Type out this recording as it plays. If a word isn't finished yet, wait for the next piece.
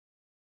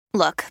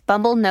Look,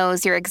 Bumble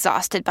knows you're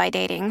exhausted by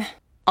dating.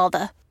 All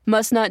the,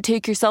 must not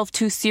take yourself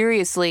too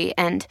seriously,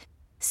 and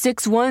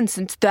 6'1"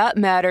 since that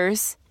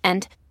matters,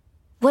 and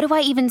what do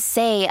I even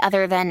say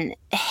other than,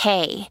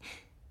 hey?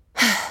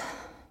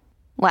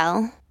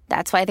 Well,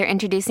 that's why they're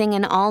introducing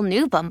an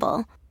all-new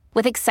Bumble,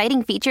 with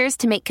exciting features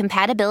to make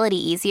compatibility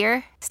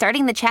easier,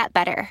 starting the chat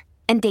better,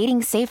 and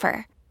dating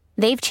safer.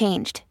 They've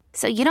changed,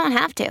 so you don't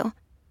have to.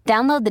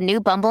 Download the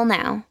new Bumble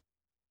now.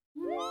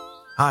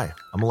 Hi,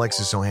 I'm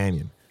Alexis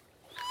Ohanian.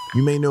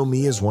 You may know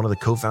me as one of the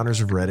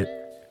co-founders of Reddit,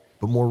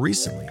 but more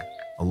recently,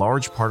 a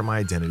large part of my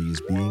identity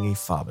is being a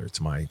father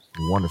to my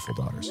wonderful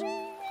daughters.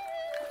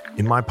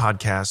 In my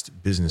podcast,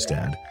 Business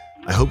Dad,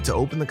 I hope to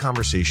open the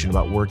conversation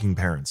about working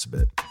parents a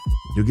bit.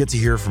 You'll get to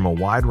hear from a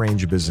wide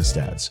range of business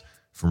dads,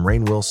 from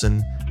Rainn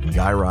Wilson and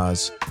Guy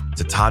Raz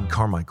to Todd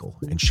Carmichael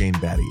and Shane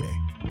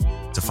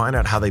Battier, to find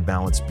out how they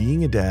balance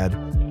being a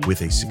dad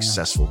with a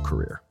successful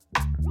career.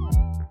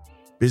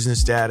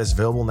 Business Dad is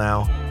available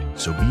now,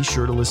 so be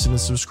sure to listen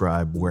and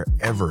subscribe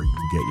wherever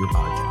you get your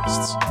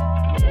podcasts.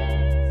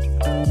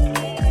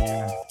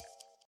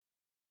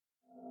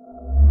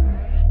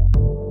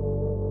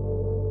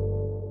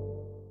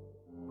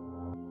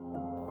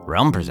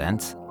 Realm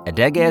presents a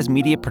Dagaz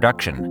Media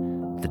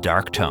production, The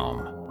Dark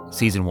Tome,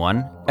 Season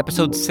 1,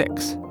 Episode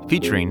 6,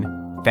 featuring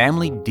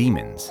Family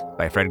Demons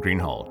by Fred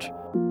Greenhalgh.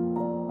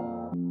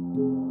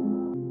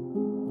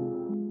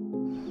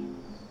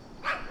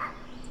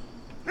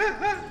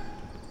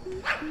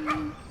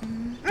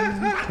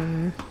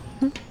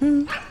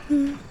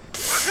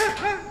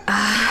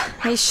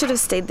 I should have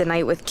stayed the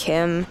night with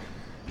Kim.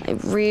 I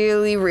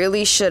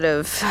really should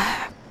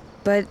have.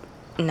 But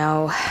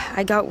no,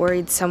 I got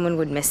worried someone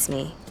would miss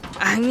me.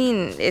 I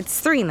mean, it's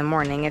 3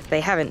 a.m. If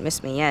they haven't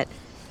missed me yet.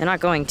 They're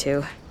not going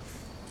to.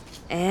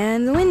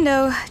 And the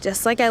window,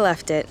 just like I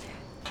left it.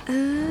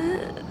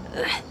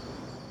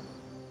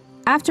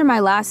 After my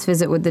last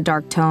visit with the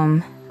Dark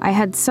Tome, I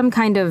had some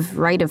kind of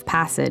rite of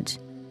passage.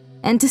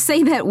 And to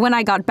say that when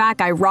I got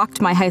back I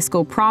rocked my high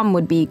school prom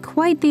would be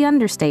quite the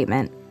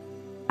understatement.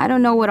 I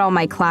don't know what all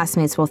my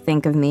classmates will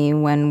think of me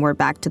when we're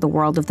back to the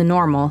world of the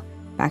normal,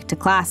 back to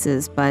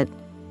classes, but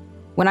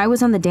when I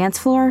was on the dance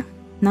floor,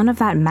 none of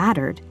that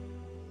mattered.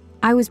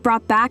 I was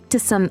brought back to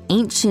some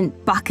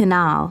ancient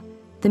bacchanal.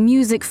 The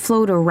music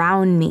flowed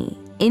around me,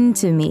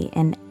 into me,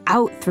 and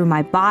out through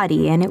my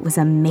body, and it was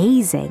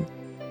amazing.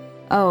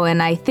 Oh,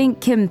 and I think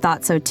Kim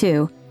thought so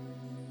too.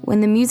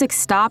 When the music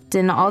stopped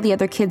and all the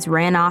other kids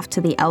ran off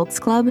to the Elks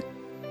Club,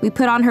 we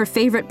put on her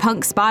favorite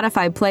punk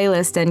Spotify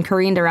playlist and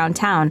careened around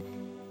town.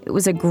 It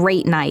was a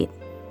great night,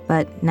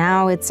 but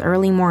now it's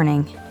early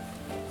morning.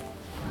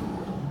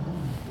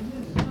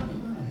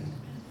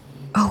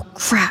 Oh,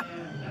 crap.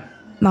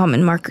 Mom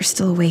and Mark are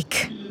still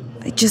awake.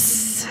 I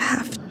just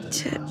have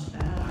to...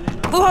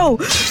 Whoa!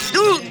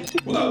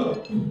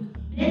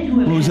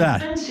 What was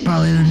that?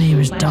 Probably the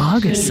neighbor's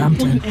dog or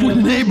something. What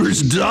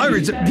neighbor's dog?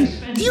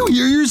 Do you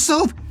hear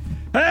yourself?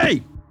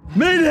 Hey,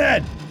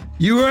 Meathead!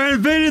 You are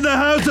invading the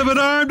house of an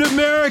armed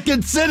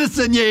American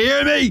citizen, you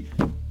hear me?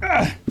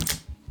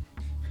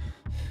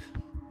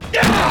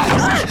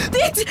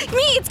 It's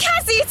me!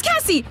 It's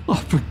Cassie! Oh,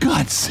 for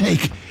God's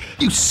sake!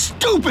 You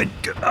stupid!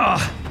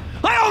 I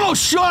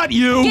almost shot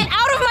you! Get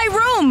out of my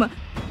room!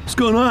 What's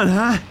going on,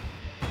 huh?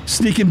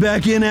 Sneaking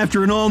back in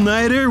after an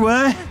all-nighter,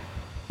 what?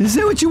 Is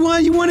that what you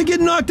want? You want to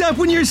get knocked up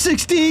when you're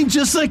 16,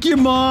 just like your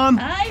mom?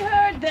 I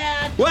heard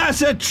that. Well, that's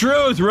the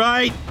truth,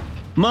 right?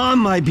 Mom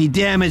might be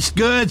damaged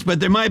goods,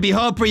 but there might be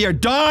hope for your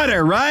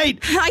daughter, right?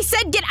 I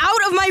said get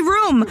out of my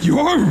room!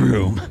 Your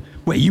room?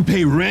 Wait, you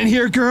pay rent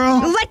here, girl?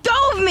 Let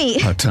go of me!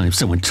 About time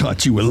someone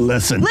taught you a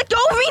lesson. Let go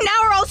of me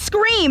now or I'll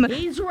scream!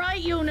 He's right,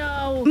 you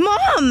know.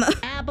 Mom!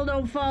 Apple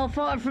don't fall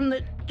far from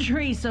the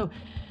tree, so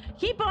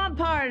keep on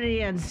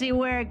partying, see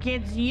where it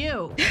gets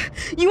you.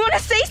 You want to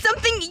say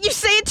something? You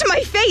say it to my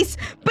face.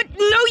 But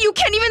no, you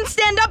can't even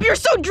stand up. You're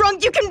so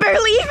drunk you can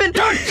barely even...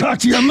 Don't talk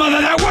to your mother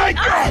that way!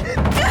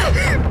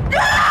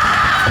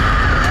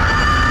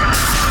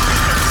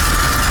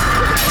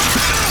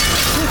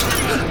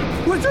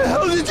 What the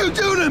hell did you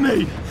do to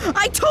me?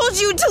 I told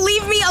you to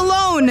leave me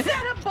alone!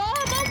 Had a bomb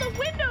on the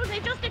windows, they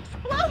just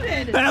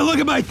exploded! Now look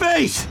at my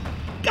face!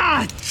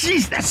 God,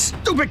 jeez, that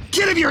stupid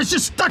kid of yours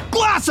just stuck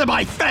glass in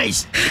my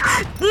face!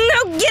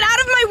 Now get out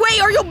of my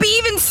way or you'll be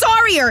even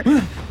sorrier!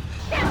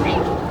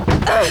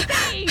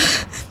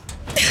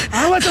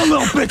 I'll let the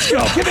little bitch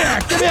go! Give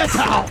me a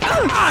towel!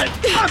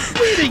 I'm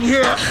bleeding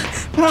here!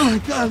 Oh my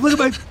God, look at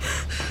my...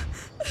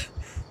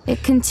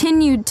 It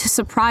continued to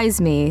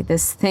surprise me,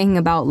 this thing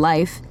about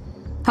life.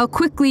 How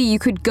quickly you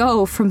could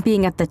go from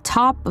being at the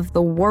top of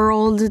the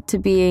world to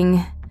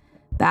being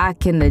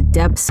back in the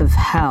depths of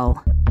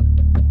hell.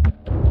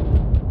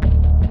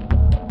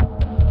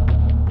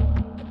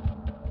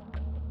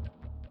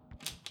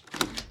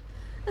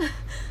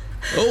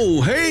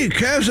 Oh, hey,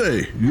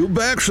 Cassie. You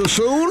back so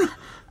soon?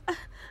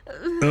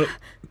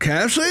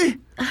 Cassie?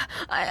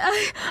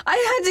 I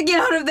had to get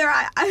out of there.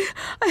 I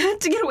had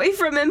to get away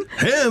from him.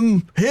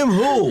 Him? Him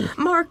who?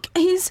 Mark,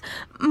 he's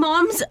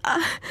Mom's...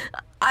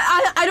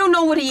 I don't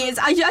know what he is.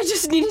 I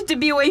just needed to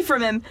be away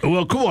from him.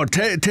 Well, come on,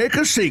 take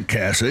a seat,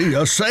 Cassie.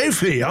 You're safe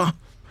here.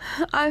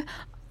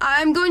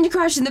 I'm going to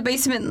crash in the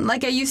basement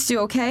like I used to,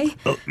 okay?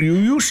 You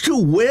used to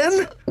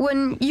when?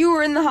 When you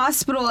were in the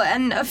hospital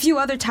and a few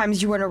other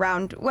times you weren't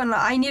around, when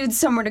I needed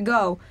somewhere to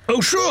go. Oh,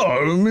 sure.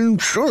 I mean,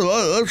 sure,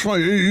 that's fine.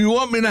 You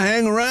want me to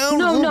hang around?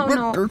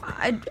 No.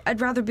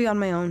 I'd rather be on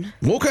my own.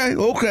 Okay.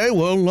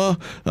 Well,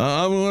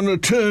 I'm going to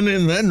turn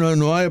in then.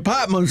 My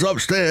apartment's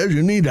upstairs.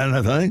 You need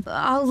anything?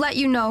 I'll let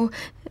you know.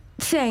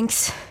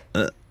 Thanks.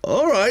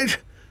 All right.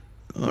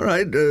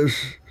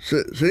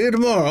 See you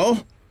tomorrow.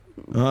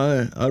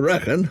 I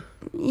reckon.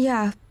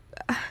 Yeah,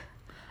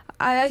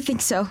 I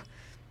think so.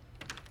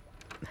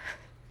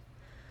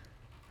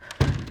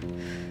 I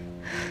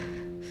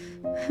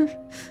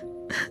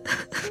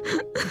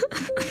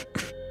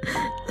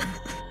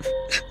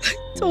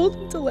told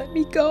him to let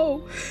me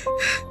go.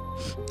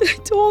 I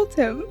told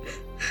him.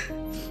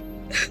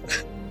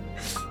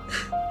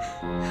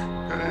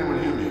 Can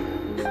anyone hear me?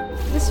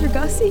 Mr.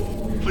 Gussie?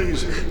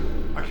 Please,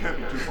 I can't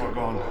be too far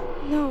gone.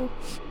 No,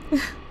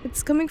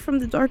 it's coming from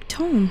the Dark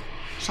Tome.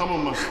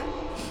 Someone.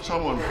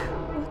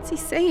 What's he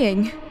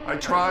saying? I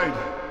tried,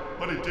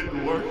 but it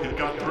didn't work. It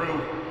got through.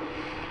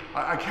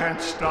 I can't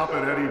stop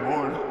it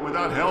anymore.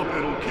 Without help,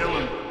 it'll kill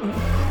him.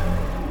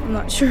 I'm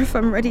not sure if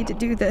I'm ready to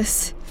do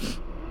this.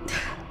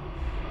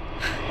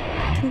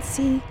 I can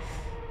see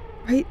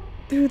right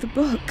through the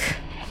book.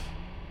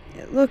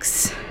 It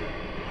looks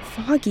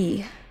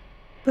foggy,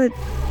 but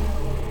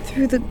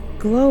through the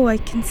glow I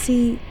can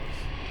see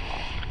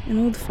an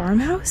old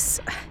farmhouse.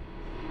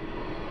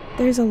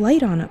 There's a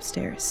light on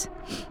upstairs.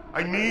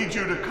 I need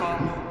you to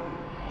come.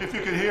 If you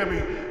can hear me,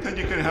 then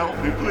you can help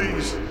me,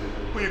 please.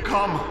 Will you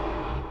come?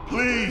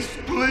 Please.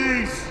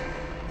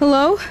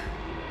 Hello?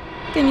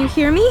 Can you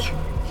hear me?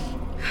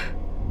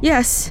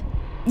 Yes,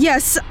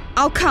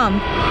 I'll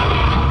come.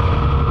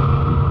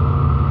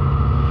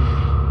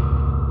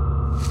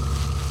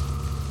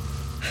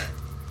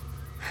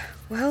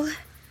 Well,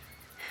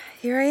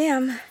 here I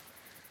am.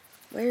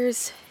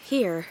 Where's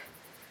here?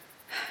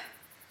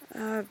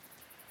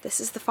 This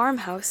is the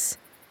farmhouse.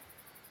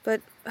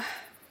 But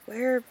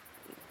where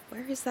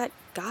is that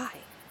guy?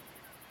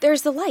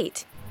 There's the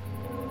light.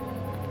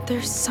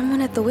 There's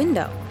someone at the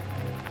window.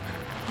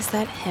 Is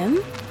that him?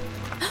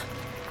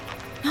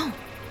 No.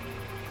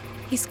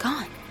 He's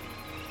gone.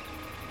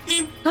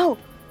 No.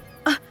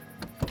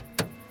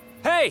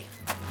 Hey!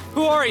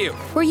 Who are you?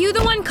 Were you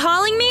the one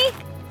calling me?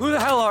 Who the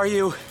hell are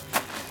you?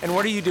 And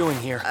what are you doing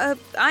here?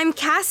 I'm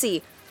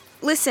Cassie.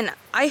 Listen,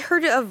 I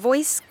heard a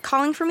voice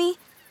calling for me.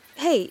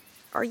 Hey,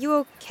 are you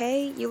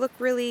okay? You look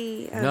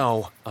really...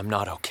 No, I'm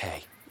not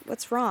okay.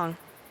 What's wrong?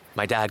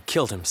 My dad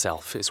killed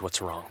himself, is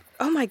what's wrong.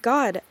 Oh my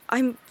God,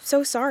 I'm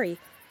so sorry.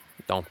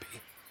 Don't be.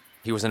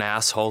 He was an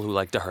asshole who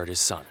liked to hurt his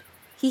son.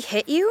 He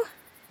hit you?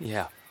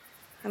 Yeah.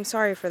 I'm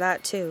sorry for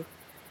that, too.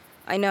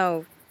 I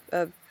know,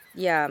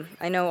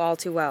 I know all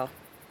too well.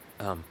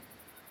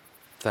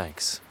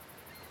 Thanks.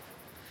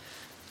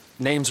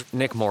 Name's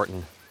Nick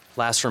Morton.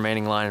 Last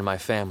remaining line in my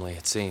family,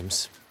 it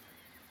seems.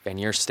 And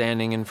you're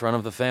standing in front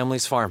of the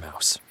family's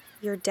farmhouse.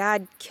 Your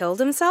dad killed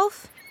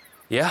himself?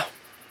 Yeah,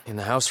 in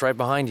the house right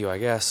behind you, I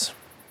guess.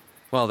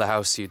 Well, the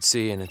house you'd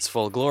see in its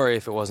full glory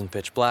if it wasn't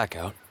pitch black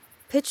out.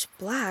 Pitch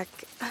black?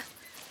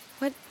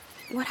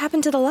 What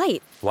happened to the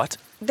light? What?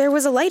 There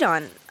was a light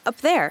on, up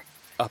there.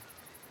 Up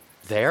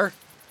there?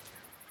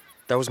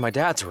 That was my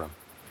dad's room.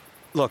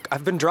 Look,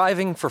 I've been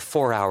driving for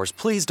 4 hours.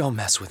 Please don't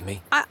mess with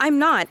me. I'm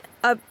not.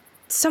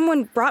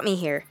 Someone brought me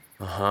here.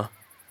 Uh-huh.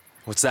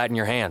 What's that in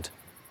your hand?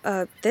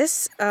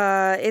 It's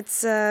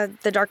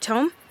the Dark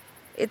Tome.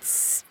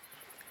 It's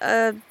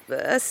a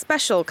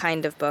special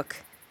kind of book.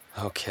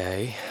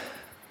 Okay.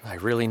 I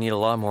really need a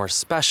lot more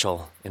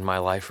special in my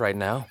life right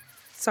now.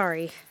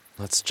 Sorry.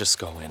 Let's just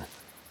go in.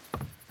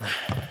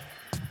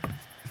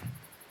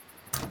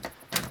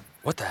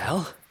 What the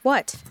hell?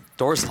 What?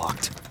 Door's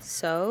locked.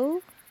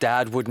 So?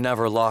 Dad would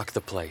never lock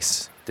the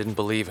place. Didn't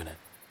believe in it.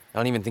 I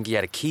don't even think he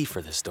had a key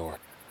for this door.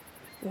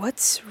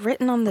 What's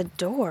written on the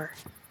door?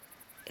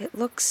 It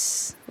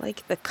looks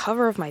like the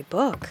cover of my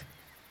book.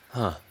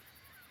 Huh.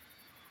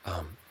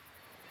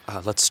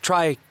 Let's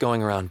try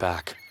going around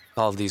back.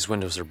 All of these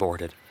windows are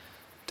boarded.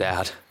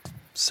 Dad,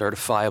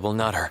 certifiable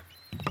nutter.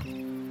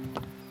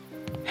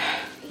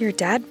 Your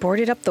dad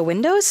boarded up the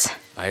windows?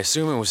 I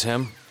assume it was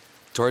him.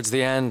 Towards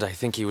the end, I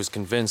think he was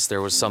convinced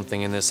there was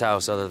something in this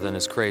house other than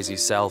his crazy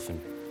self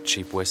and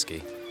cheap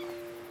whiskey.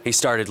 He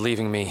started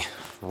leaving me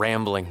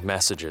rambling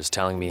messages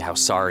telling me how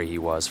sorry he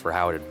was for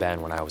how it had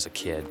been when I was a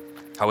kid.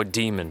 How a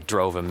demon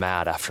drove him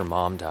mad after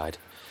Mom died.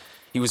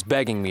 He was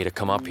begging me to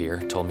come up here,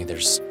 told me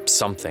there's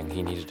something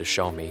he needed to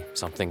show me,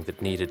 something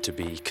that needed to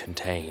be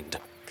contained.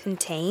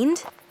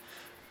 Contained?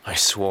 I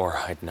swore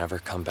I'd never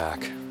come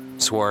back.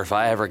 Swore if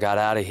I ever got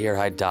out of here,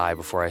 I'd die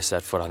before I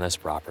set foot on this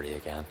property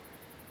again.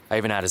 I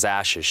even had his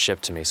ashes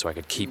shipped to me so I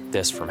could keep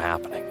this from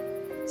happening.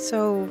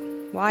 So,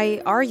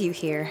 why are you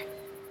here?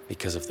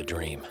 Because of the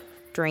dream.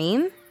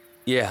 Dream?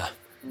 Yeah,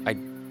 I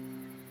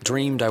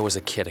dreamed I was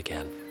a kid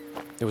again.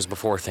 It was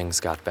before things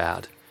got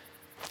bad.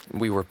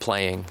 We were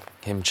playing,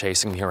 him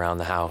chasing me around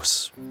the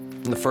house.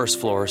 The first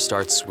floor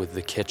starts with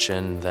the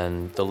kitchen,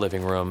 then the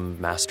living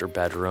room, master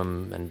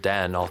bedroom, and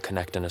den all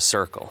connect in a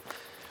circle.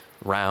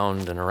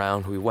 Round and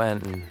around we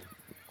went, and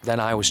then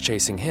I was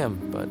chasing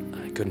him, but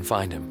I couldn't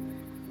find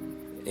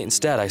him.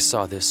 Instead, I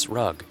saw this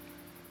rug.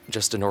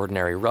 Just an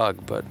ordinary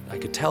rug, but I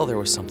could tell there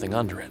was something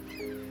under it.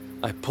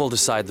 I pulled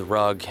aside the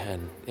rug,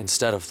 and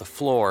instead of the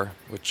floor,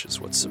 which is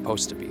what's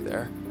supposed to be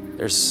there,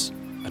 there's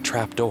a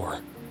trap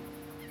door.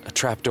 A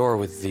trap door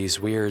with these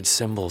weird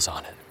symbols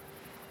on it.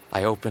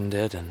 I opened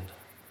it, and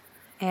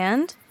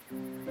And?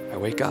 I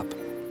wake up,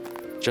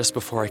 just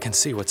before I can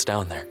see what's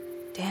down there.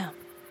 Damn.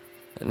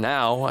 And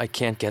now I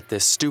can't get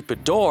this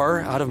stupid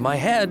door out of my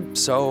head,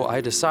 so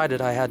I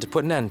decided I had to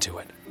put an end to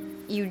it.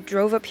 You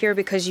drove up here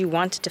because you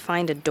wanted to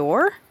find a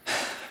door?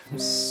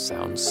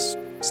 Sounds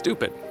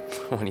stupid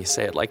when you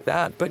say it like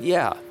that, but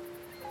yeah.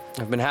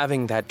 I've been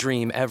having that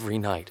dream every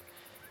night.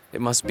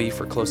 It must be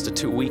for close to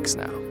 2 weeks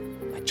now.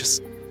 I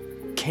just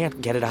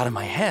can't get it out of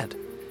my head.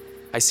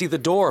 I see the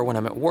door when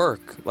I'm at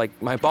work,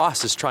 like my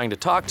boss is trying to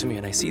talk to me,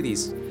 and I see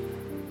these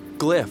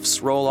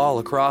glyphs roll all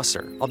across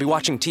her. I'll be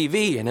watching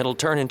TV and it'll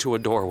turn into a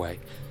doorway.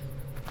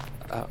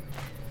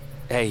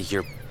 Hey,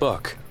 your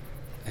book.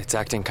 It's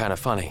acting kind of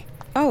funny.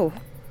 Oh,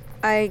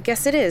 I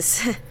guess it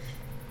is.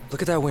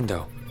 Look at that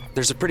window.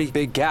 There's a pretty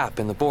big gap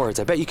in the boards.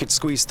 I bet you could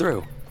squeeze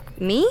through.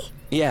 Me?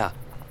 Yeah.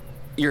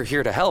 You're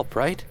here to help,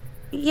 right?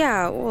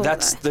 Yeah, well...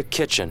 That's the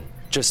kitchen.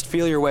 Just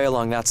feel your way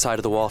along that side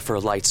of the wall for a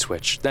light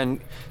switch. Then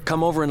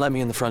come over and let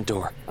me in the front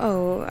door.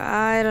 Oh,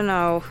 I don't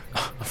know.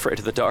 Afraid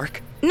of the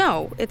dark?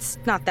 No, it's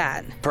not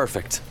that.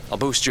 Perfect. I'll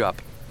boost you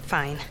up.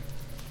 Fine.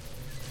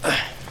 All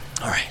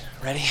right,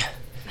 ready?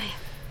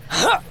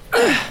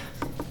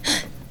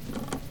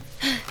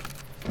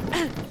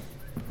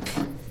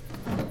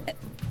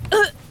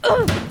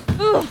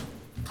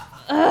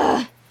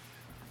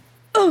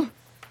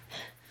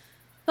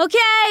 Okay,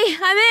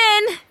 I'm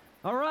in.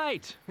 All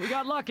right, we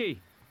got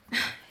lucky.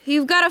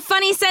 You've got a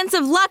funny sense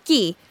of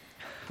lucky.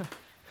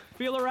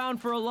 Feel around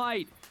for a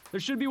light.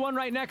 There should be one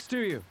right next to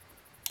you.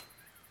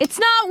 It's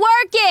not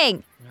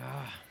working.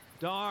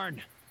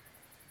 Darn.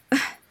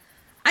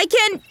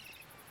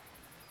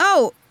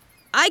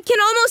 I can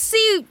almost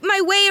see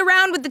my way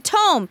around with the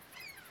tome.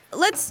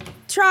 Let's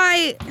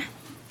try...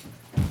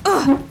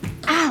 Ugh.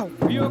 Ow.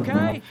 Are you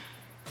okay?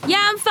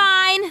 Yeah, I'm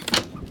fine.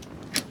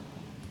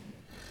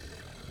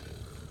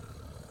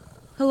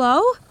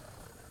 Hello?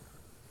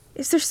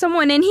 Is there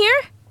someone in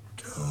here?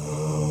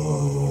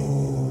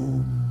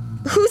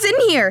 Who's in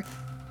here?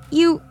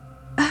 You...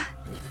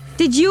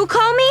 did you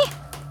call me?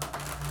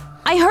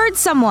 I heard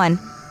someone.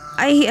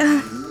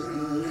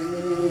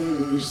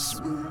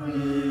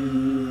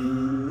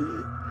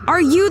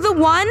 Are you the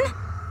one?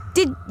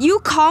 Did you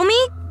call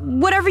me?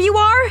 Whatever you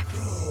are?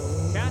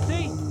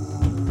 Cassie?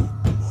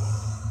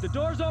 The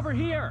door's over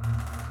here.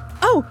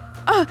 Oh,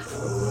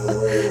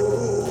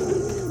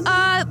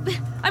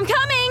 I'm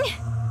coming.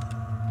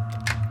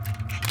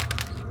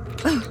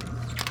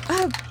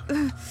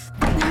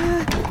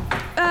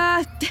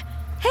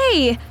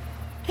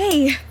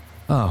 Hey.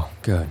 Oh,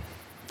 good.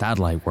 That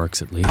light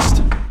works at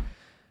least.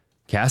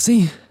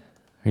 Cassie?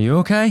 Are you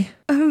okay?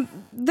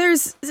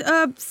 There's,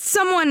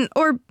 someone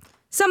or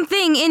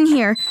something in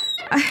here.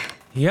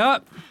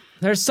 Yup.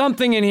 There's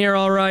something in here,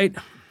 all right.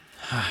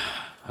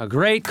 A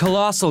great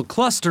colossal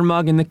cluster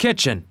mug in the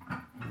kitchen.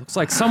 Looks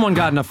like someone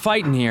got in a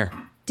fight in here.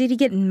 Did he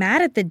get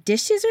mad at the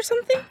dishes or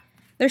something?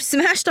 They're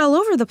smashed all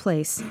over the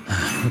place.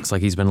 Looks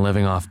like he's been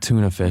living off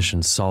tuna fish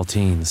and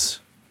saltines.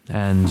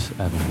 And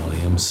Evan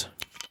Williams.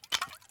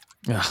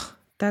 Ugh.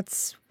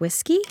 That's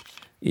whiskey?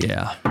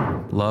 Yeah.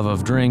 Love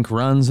of drink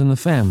runs in the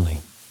family.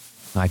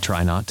 I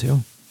try not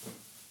to.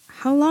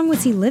 How long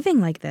was he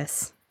living like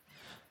this?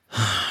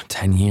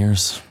 10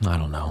 years? I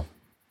don't know.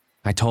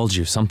 I told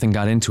you, something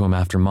got into him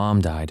after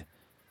Mom died.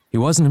 He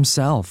wasn't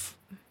himself.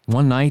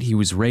 One night, he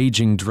was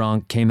raging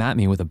drunk, came at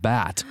me with a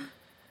bat.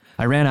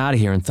 I ran out of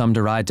here and thumbed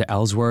a ride to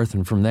Ellsworth,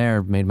 and from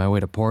there, made my way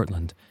to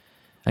Portland.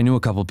 I knew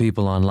a couple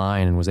people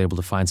online and was able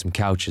to find some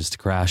couches to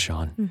crash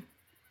on.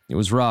 It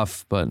was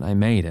rough, but I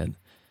made it.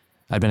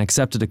 I'd been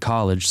accepted to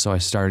college, so I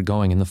started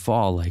going in the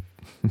fall like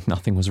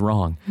nothing was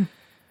wrong.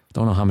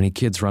 Don't know how many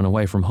kids run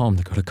away from home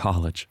to go to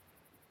college.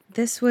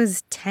 This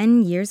was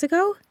 10 years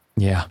ago?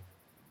 Yeah.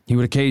 He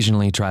would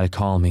occasionally try to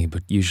call me,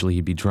 but usually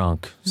he'd be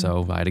drunk,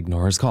 so I'd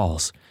ignore his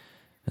calls.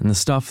 And the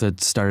stuff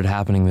that started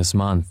happening this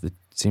month, it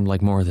seemed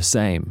like more of the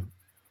same.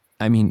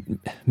 I mean,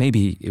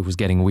 maybe it was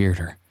getting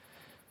weirder,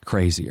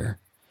 crazier.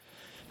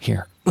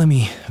 Here, let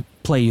me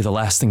play you the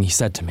last thing he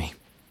said to me.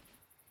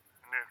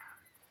 Nick,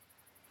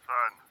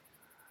 son,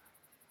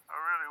 I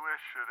really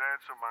wish you'd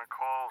answer my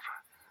calls.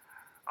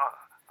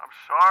 I'm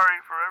sorry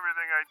for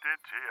everything I did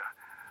to you.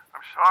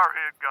 I'm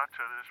sorry it got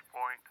to this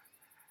point.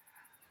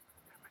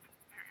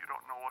 You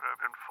don't know what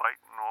I've been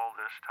fighting all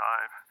this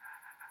time.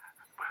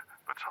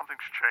 But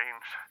something's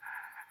changed.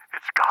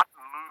 It's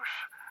gotten loose.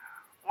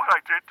 What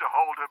I did to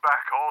hold her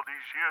back all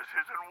these years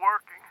isn't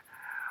working.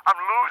 I'm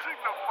losing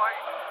the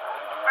fight.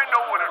 I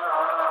know what it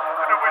hurts.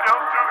 And if we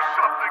don't do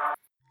something...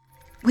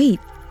 Wait,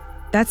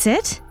 that's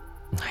it?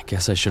 I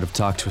guess I should have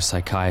talked to a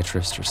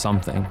psychiatrist or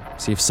something,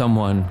 see if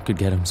someone could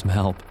get him some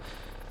help.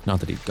 Not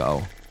that he'd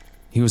go.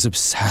 He was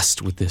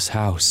obsessed with this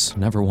house,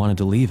 never wanted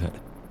to leave it.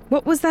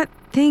 What was that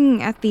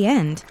thing at the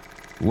end?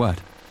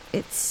 What?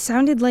 It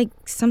sounded like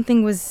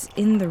something was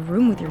in the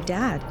room with your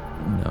dad.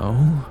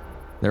 No,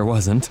 there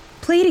wasn't.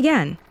 Play it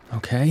again.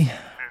 Okay.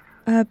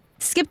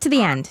 Skip to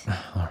the end.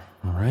 All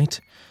right.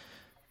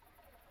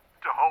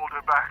 To hold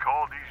her back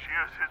all these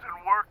years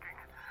isn't working.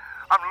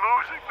 I'm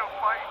losing the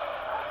fight.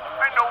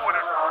 I know what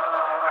it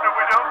hurts. And if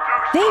we don't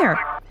do There!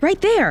 something...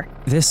 Right there!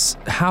 This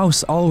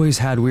house always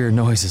had weird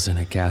noises in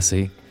it,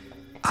 Cassie.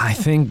 I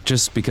think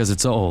just because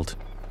it's old.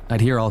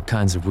 I'd hear all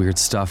kinds of weird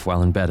stuff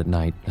while in bed at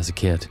night as a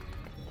kid.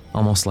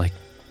 Almost like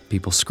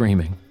people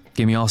screaming.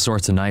 Gave me all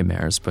sorts of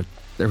nightmares, but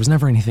there was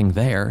never anything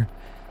there.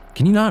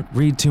 Can you not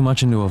read too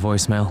much into a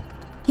voicemail?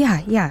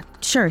 Yeah,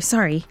 sure,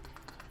 sorry.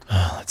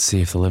 Let's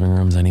see if the living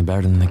room's any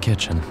better than the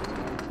kitchen.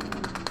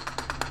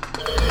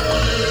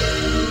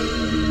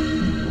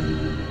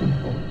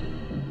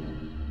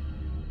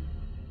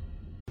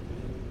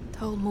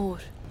 Talmor,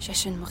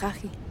 Shishin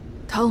Marachi.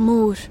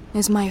 Talmor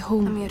is my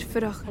home.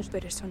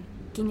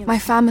 My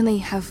family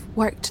have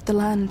worked the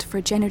land for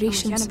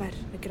generations.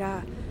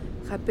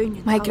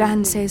 My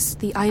gran says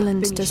the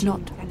island does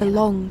not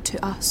belong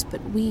to us,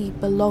 but we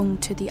belong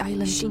to the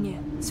island.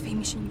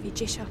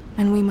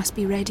 And we must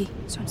be ready,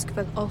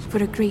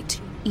 for a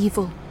great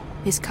evil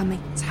is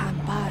coming,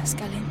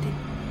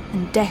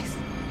 and death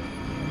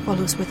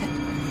follows with it.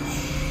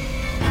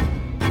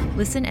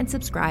 Listen and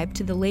subscribe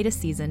to the latest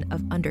season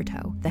of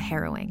Undertow, The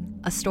Harrowing,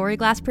 a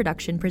Storyglass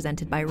production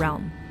presented by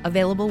Realm,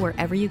 available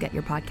wherever you get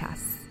your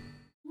podcasts.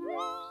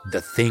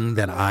 The thing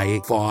that I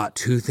fought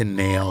tooth and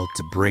nail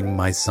to bring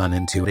my son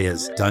into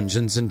is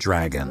Dungeons and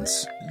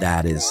Dragons.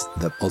 That is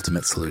the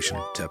ultimate solution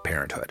to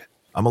parenthood.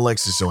 I'm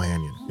Alexis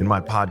Ohanian. In my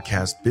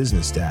podcast,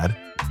 Business Dad,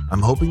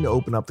 I'm hoping to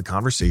open up the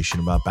conversation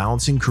about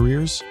balancing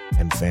careers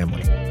and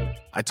family.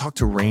 I talked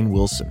to Rainn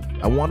Wilson.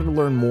 I wanted to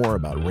learn more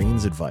about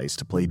Rainn's advice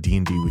to play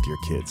D&D with your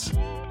kids.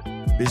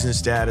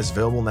 Business Dad is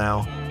available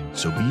now,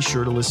 so be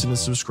sure to listen and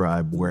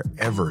subscribe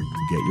wherever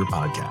you get your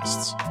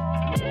podcasts.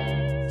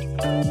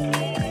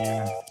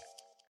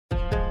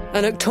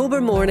 An October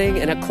morning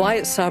in a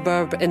quiet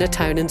suburb in a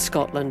town in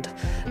Scotland.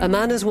 A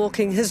man is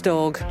walking his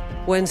dog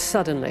when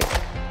suddenly,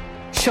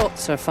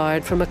 shots are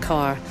fired from a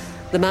car.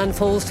 The man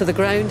falls to the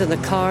ground and the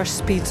car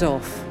speeds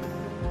off.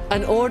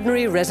 An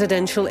ordinary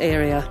residential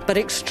area, but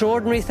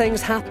extraordinary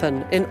things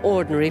happen in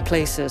ordinary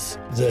places.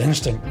 The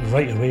instinct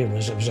right away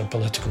was it was a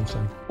political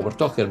thing. We're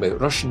talking about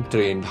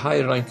Russian-trained,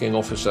 high-ranking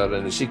officer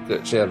in the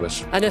Secret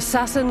Service. An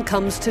Assassin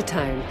Comes to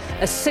Town,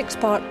 a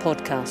 6-part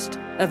podcast.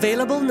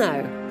 Available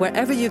now,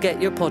 wherever you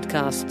get your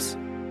podcasts.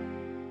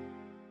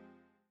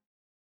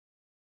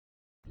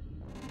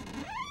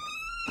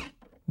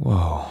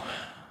 Whoa.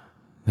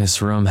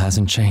 This room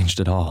hasn't changed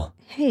at all.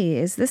 Hey,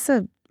 is this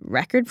a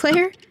record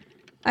player?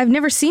 I've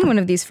never seen one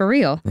of these for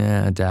real.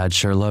 Yeah, Dad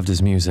sure loved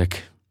his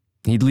music.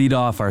 He'd lead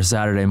off our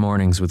Saturday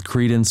mornings with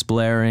Creedence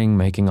blaring,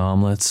 making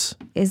omelets.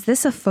 Is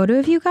this a photo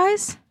of you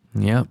guys?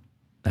 Yep,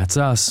 that's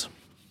us,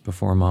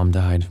 before Mom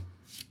died.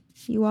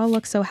 You all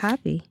look so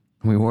happy.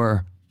 We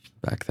were,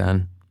 back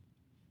then.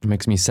 It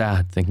makes me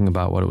sad thinking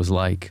about what it was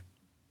like,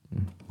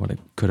 what it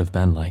could have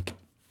been like.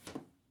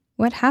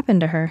 What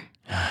happened to her?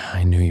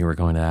 I knew you were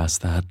going to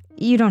ask that.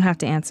 You don't have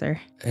to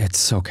answer.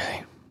 It's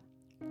okay.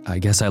 I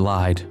guess I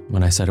lied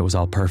when I said it was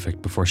all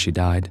perfect before she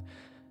died,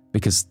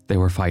 because they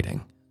were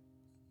fighting.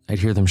 I'd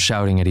hear them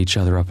shouting at each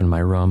other up in my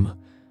room.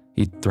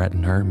 He'd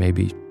threaten her,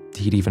 maybe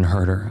he'd even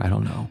hurt her, I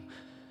don't know.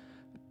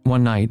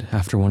 One night,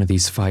 after one of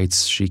these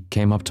fights, she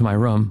came up to my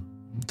room,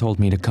 told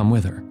me to come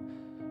with her.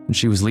 When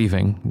she was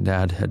leaving,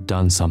 Dad had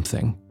done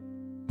something.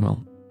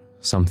 Well,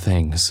 some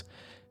things.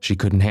 She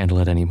couldn't handle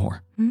it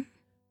anymore.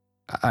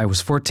 I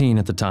was 14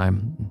 at the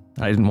time.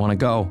 I didn't want to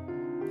go.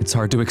 It's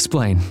hard to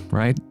explain,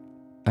 right?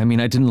 I mean,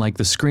 I didn't like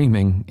the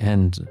screaming,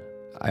 and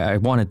I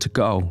wanted to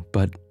go,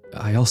 but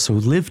I also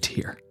lived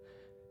here.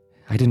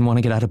 I didn't want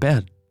to get out of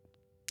bed.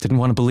 Didn't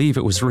want to believe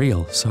it was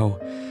real, so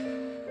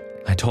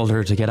I told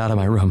her to get out of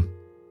my room.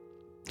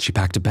 She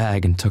packed a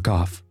bag and took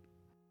off.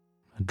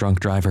 A drunk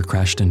driver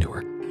crashed into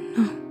her.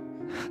 No.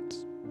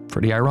 It's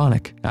pretty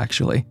ironic,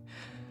 actually.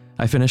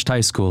 I finished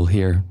high school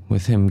here,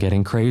 with him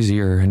getting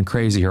crazier and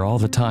crazier all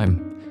the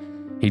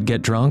time. He'd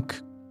get drunk,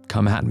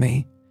 come at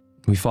me.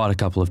 We fought a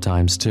couple of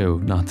times, too,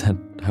 not that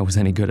I was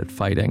any good at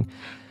fighting.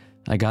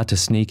 I got to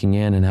sneaking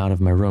in and out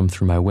of my room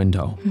through my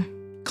window.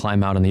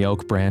 Climb out on the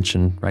oak branch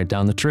and right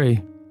down the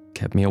tree.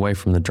 Kept me away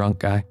from the drunk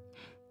guy.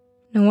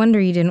 No wonder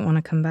you didn't want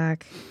to come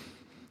back.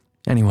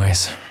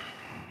 Anyways,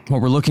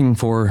 what we're looking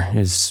for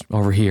is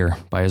over here,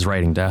 by his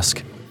writing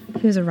desk.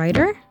 He was a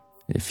writer?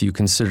 If you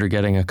consider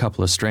getting a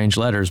couple of strange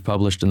letters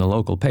published in the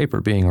local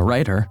paper being a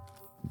writer.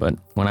 But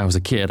when I was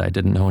a kid, I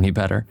didn't know any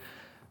better.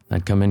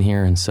 I'd come in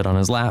here and sit on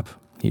his lap.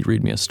 He'd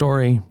read me a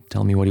story,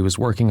 tell me what he was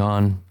working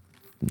on.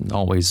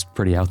 Always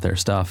pretty out there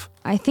stuff.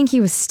 I think he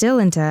was still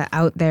into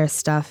out there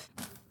stuff.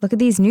 Look at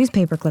these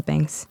newspaper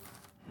clippings.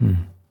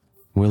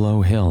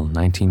 Willow Hill,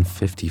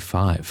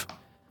 1955.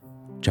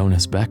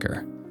 Jonas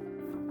Becker.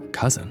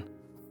 Cousin.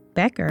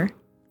 Becker?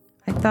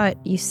 I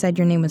thought you said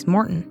your name was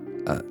Morton.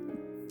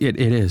 It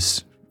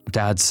is.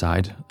 Dad's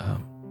side.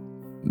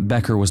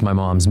 Becker was my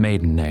mom's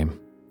maiden name.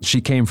 She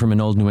came from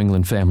an old New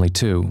England family,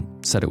 too.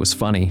 Said it was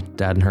funny.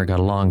 Dad and her got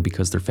along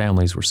because their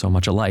families were so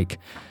much alike.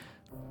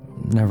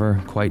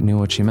 Never quite knew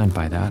what she meant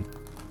by that.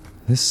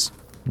 This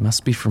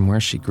must be from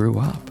where she grew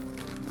up.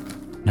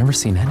 Never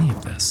seen any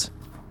of this.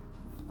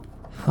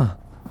 Huh.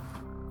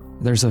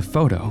 There's a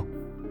photo.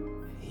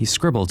 He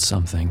scribbled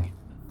something.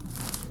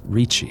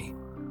 Ricci.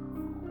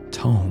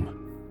 Tome.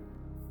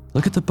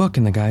 Look at the book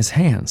in the guy's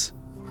hands.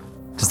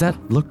 Does that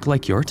look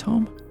like your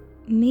tome?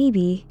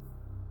 Maybe.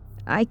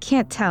 I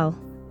can't tell.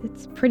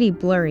 It's pretty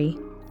blurry.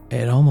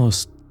 It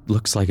almost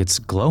looks like it's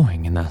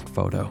glowing in that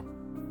photo.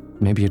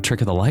 Maybe a trick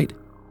of the light?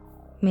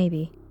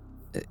 Maybe.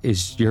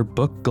 Is your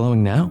book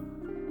glowing now?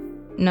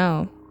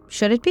 No.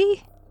 Should it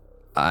be?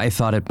 I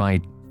thought it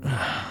might,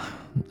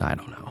 I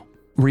don't know,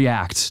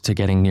 react to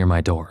getting near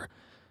my door.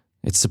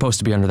 It's supposed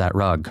to be under that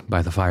rug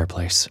by the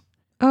fireplace.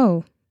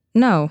 Oh,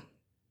 no.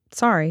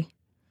 Sorry.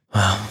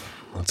 Well,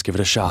 let's give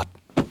it a shot.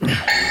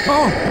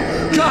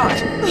 Oh, God!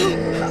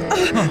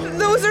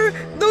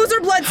 Those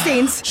are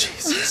bloodstains.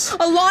 Jesus.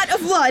 A lot of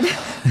blood.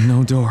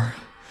 No door.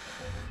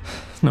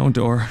 No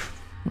door.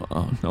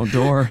 Oh, no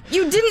door.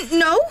 You didn't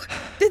know?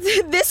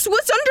 This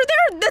was under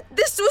there? That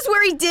this was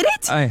where he did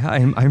it?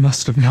 I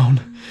must have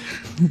known.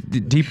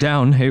 Deep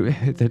down,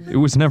 it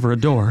was never a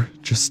door.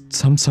 Just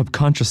some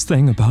subconscious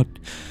thing about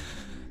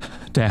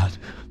Dad.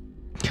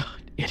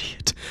 God,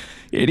 idiot.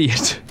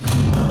 Idiot.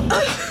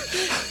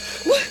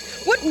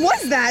 What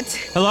was that?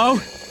 Hello?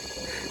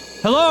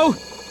 Hello?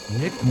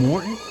 Nick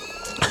Morton?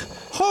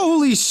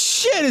 Holy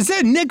shit, is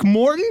that Nick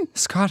Morton?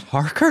 Scott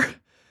Harker?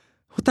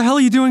 What the hell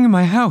are you doing in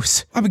my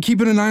house? I've been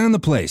keeping an eye on the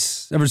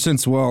place ever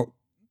since, well,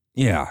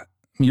 yeah,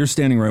 you're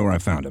standing right where I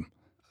found him.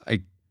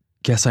 I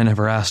guess I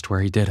never asked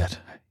where he did it.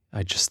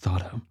 I just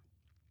thought,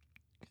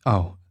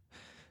 oh,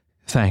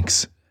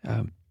 thanks.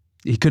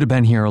 He could have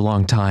been here a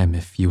long time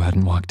if you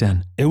hadn't walked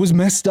in. It was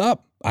messed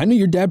up. I knew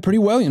your dad pretty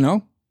well, you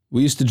know.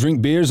 We used to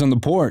drink beers on the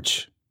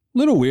porch.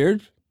 Little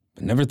weird,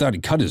 but never thought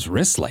he'd cut his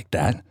wrists like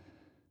that.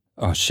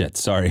 Oh shit,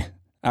 sorry.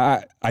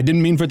 I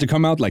didn't mean for it to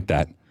come out like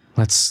that.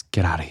 Let's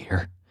get out of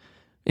here.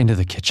 Into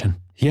the kitchen.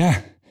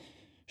 Yeah,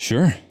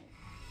 sure.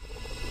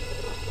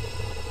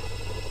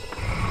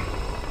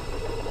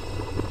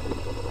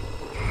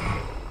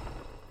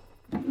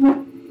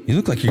 You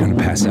look like you're gonna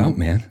pass out,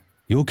 man.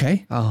 You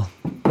okay? I'll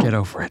get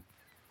over it.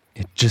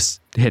 It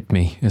just hit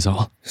me, is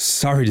all.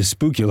 Sorry to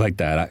spook you like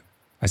that.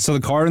 I saw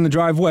the car in the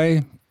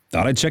driveway,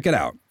 thought I'd check it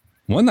out.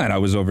 One night I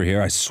was over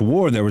here, I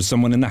swore there was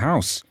someone in the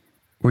house.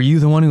 Were you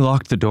the one who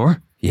locked the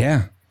door?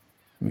 Yeah.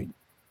 I mean,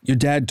 your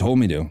dad told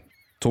me to.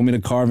 Told me to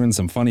carve in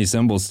some funny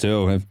symbols,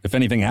 too, if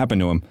anything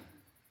happened to him.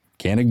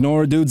 Can't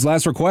ignore a dude's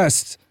last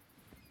request.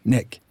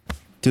 Nick,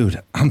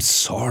 dude, I'm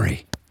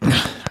sorry.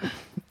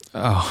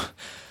 Oh,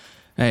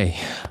 hey,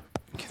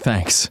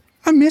 thanks.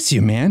 I miss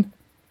you, man.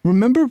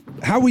 Remember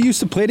how we used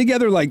to play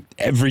together, like,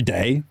 every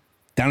day?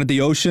 Down at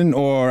the ocean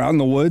or out in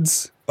the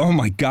woods? Oh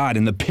my God,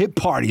 and the pit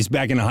parties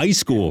back in high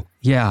school.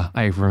 Yeah,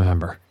 I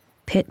remember.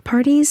 Pit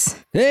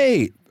parties?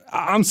 Hey,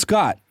 I'm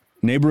Scott,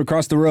 neighbor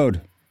across the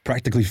road.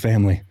 Practically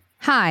family.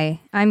 Hi,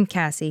 I'm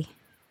Cassie.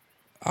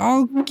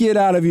 I'll get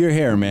out of your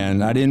hair,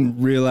 man. I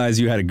didn't realize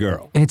you had a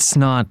girl. It's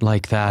not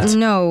like that.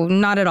 No,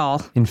 not at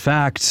all. In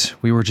fact,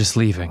 we were just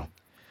leaving.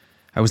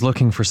 I was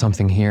looking for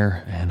something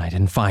here, and I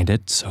didn't find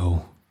it,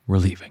 so we're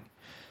leaving.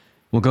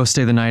 We'll go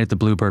stay the night at the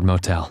Bluebird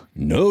Motel.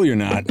 No, you're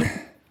not.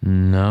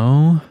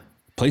 No?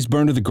 Place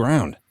burned to the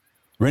ground.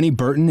 Rennie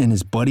Burton and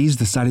his buddies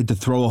decided to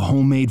throw a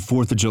homemade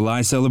 4th of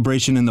July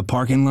celebration in the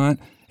parking lot,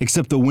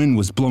 except the wind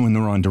was blowing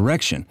the wrong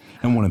direction,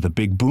 and one of the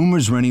big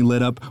boomers Rennie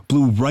lit up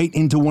blew right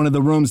into one of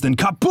the rooms, then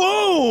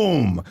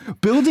kaboom!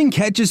 Building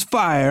catches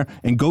fire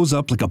and goes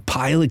up like a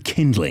pile of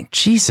kindling.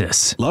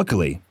 Jesus.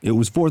 Luckily, it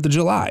was 4th of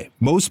July.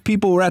 Most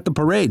people were at the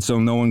parade, so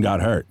no one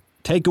got hurt.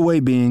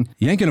 Takeaway being,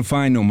 you ain't gonna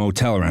find no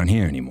motel around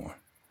here anymore.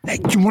 Hey,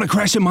 you wanna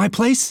crash at my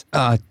place?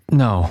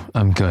 No,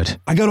 I'm good.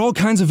 I got all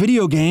kinds of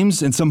video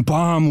games and some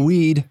bomb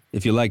weed,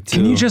 if you like to.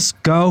 Can you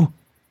just go?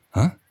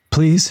 Huh?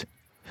 Please?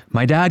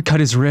 My dad cut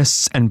his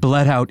wrists and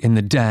bled out in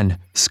the den.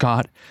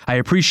 Scott, I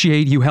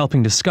appreciate you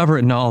helping discover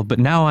it and all, but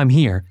now I'm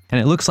here, and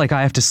it looks like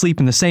I have to sleep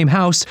in the same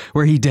house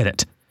where he did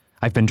it.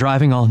 I've been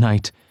driving all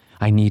night.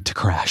 I need to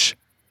crash.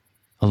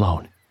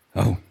 Alone.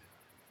 Oh,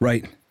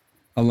 right.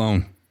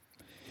 Alone.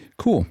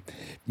 Cool.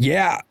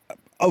 Yeah,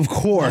 of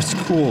course,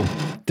 cool.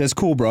 That's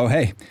cool, bro.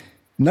 Hey,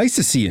 nice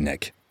to see you,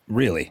 Nick.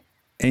 Really.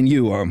 And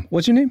you,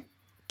 what's your name?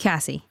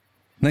 Cassie.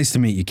 Nice to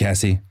meet you,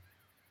 Cassie.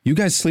 You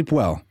guys sleep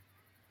well.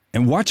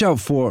 And watch out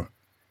for...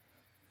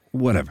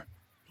 whatever.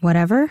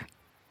 Whatever?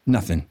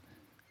 Nothing.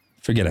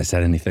 Forget I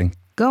said anything.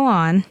 Go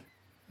on. It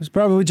was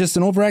probably just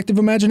an overactive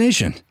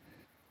imagination.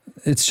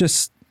 It's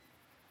just...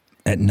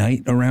 at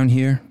night around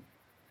here,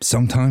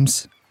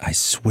 sometimes I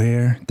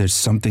swear there's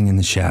something in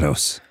the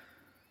shadows.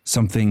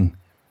 Something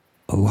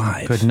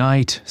alive. Good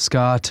night,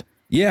 Scott.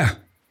 Yeah,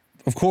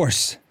 of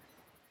course.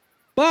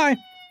 Bye.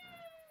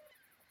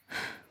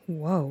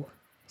 Whoa.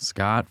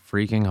 Scott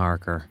freaking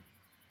Harker.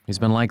 He's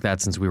been like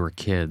that since we were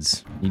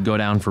kids. He'd go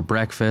down for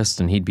breakfast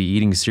and he'd be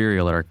eating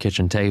cereal at our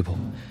kitchen table.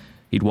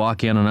 He'd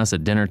walk in on us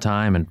at dinner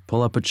time and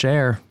pull up a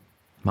chair.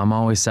 Mom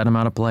always set him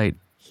out a plate.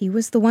 He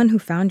was the one who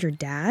found your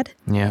dad?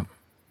 Yep.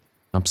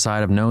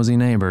 Upside of nosy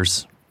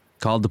neighbors.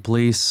 Called the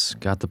police,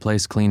 got the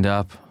place cleaned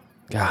up.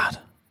 God,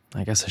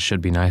 I guess I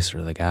should be nicer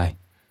to the guy.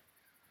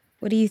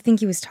 What do you think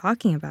he was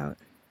talking about?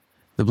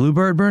 The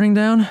Bluebird burning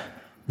down?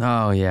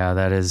 Oh yeah,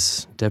 that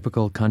is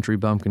typical country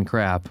bumpkin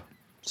crap.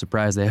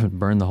 Surprised they haven't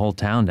burned the whole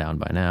town down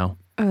by now.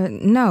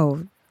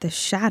 No, the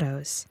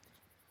shadows.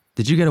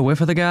 Did you get a whiff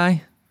of the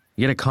guy?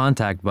 You get a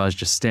contact buzz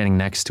just standing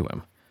next to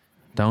him.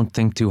 Don't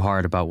think too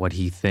hard about what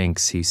he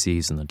thinks he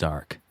sees in the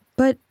dark.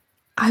 But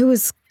I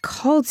was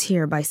called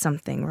here by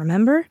something,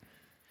 remember?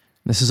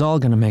 This is all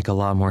gonna make a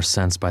lot more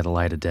sense by the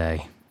light of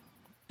day.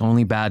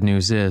 Only bad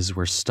news is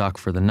we're stuck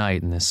for the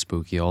night in this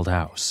spooky old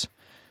house.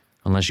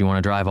 Unless you want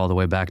to drive all the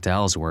way back to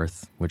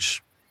Ellsworth,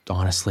 which,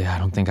 honestly, I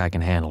don't think I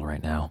can handle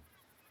right now.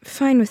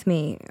 Fine with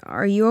me.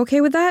 Are you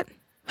okay with that?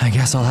 I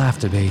guess I'll have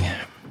to be.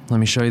 Let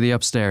me show you the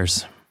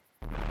upstairs.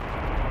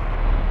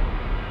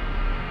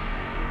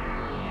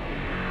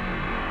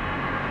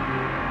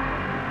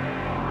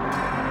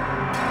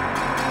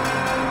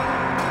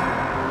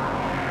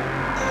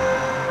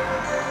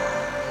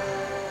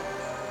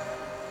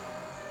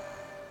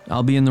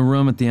 I'll be in the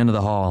room at the end of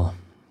the hall.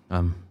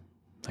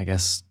 I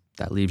guess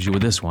that leaves you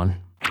with this one.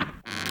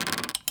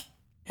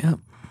 Yep,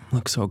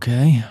 looks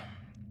okay.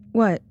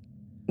 What?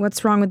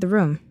 What's wrong with the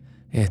room?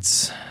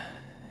 It's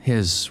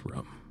his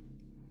room.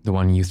 The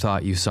one you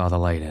thought you saw the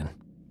light in.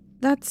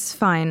 That's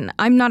fine.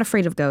 I'm not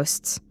afraid of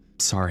ghosts.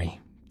 Sorry,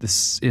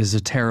 this is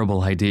a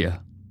terrible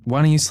idea.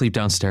 Why don't you sleep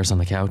downstairs on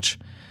the couch?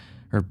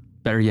 Or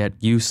better yet,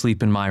 you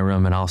sleep in my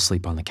room and I'll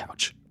sleep on the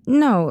couch.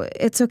 No,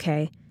 it's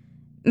okay.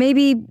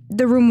 Maybe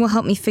the room will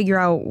help me figure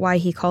out why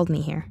he called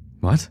me here.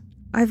 What?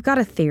 I've got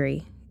a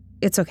theory.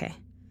 It's okay.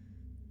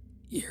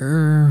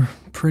 You're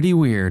pretty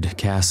weird,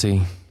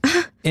 Cassie.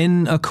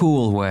 In a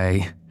cool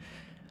way.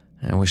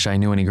 I wish I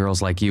knew any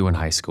girls like you in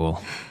high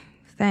school.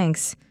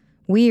 Thanks.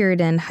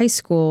 Weird and high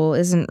school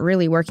isn't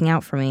really working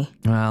out for me.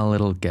 Well,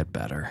 it'll get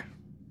better.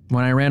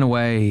 When I ran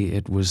away,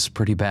 it was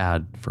pretty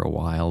bad for a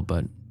while,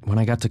 but when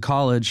I got to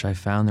college, I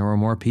found there were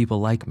more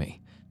people like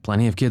me.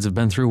 Plenty of kids have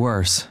been through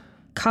worse.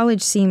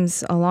 College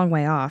seems a long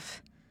way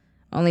off.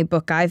 Only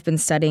book I've been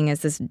studying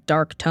is this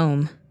dark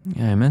tome.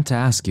 Yeah, I meant to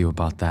ask you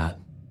about that.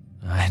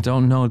 I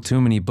don't know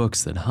too many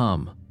books that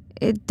hum.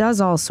 It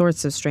does all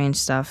sorts of strange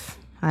stuff.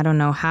 I don't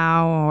know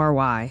how or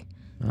why.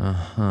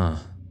 Uh-huh.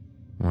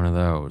 One of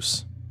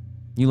those.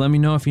 You let me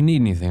know if you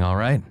need anything, all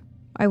right?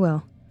 I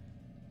will.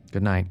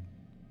 Good night.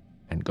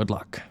 And good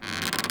luck.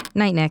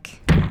 Night,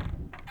 Nick.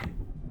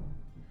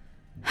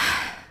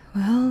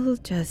 Well,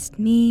 just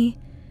me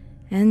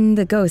and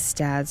the ghost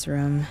dad's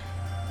room.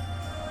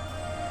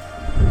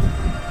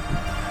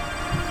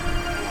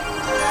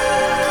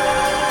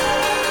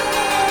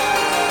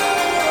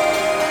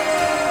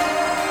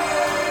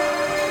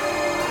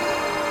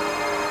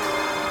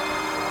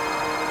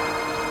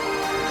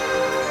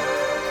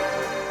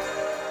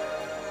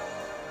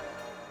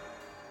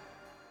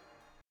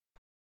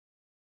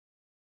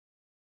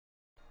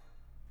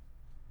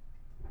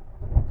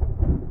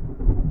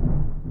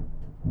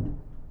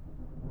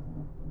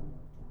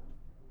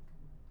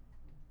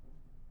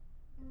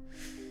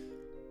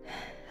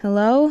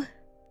 Hello?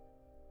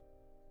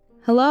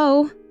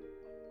 Hello?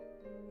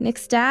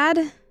 Nick's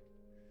dad?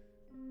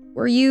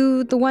 Were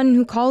you the one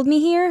who called me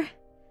here?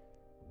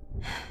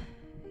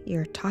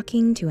 You're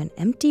talking to an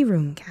empty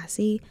room,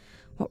 Cassie.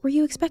 What were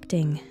you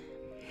expecting?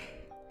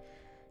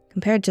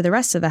 Compared to the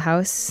rest of the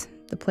house,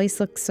 the place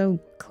looks so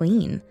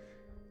clean.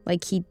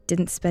 Like he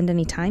didn't spend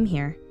any time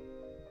here.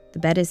 The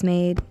bed is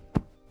made.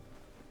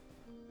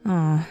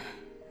 Oh,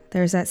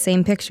 there's that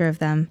same picture of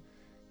them.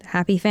 The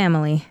happy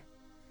family.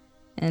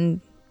 And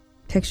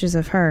pictures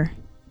of her,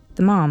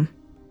 the mom.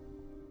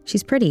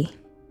 She's pretty.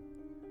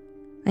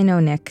 I know,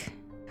 Nick,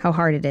 how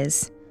hard it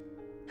is.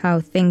 How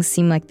things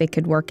seem like they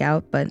could work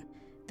out, but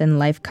then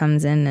life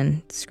comes in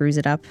and screws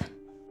it up.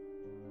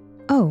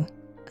 Oh,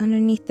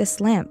 underneath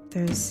this lamp,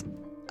 there's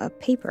a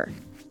paper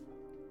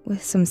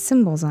with some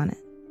symbols on it.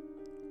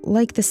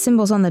 Like the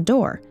symbols on the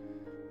door.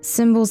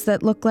 Symbols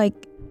that look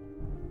like...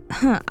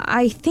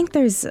 I think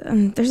there's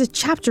a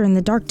chapter in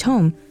the Dark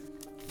Tome.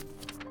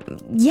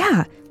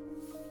 Yeah.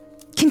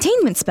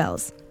 Containment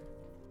spells.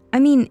 I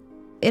mean,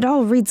 it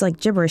all reads like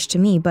gibberish to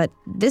me, but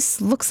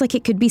this looks like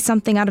it could be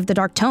something out of the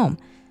Dark Tome.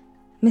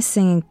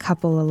 Missing a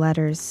couple of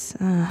letters.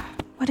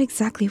 What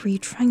exactly were you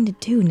trying to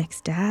do,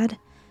 Nick's dad?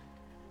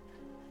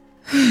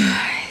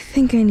 I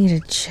think I need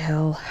to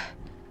chill.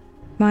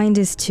 Mind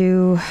is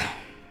too...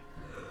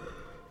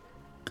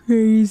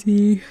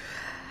 crazy.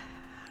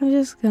 I'm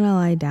just gonna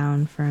lie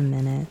down for a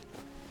minute.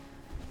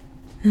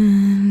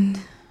 And...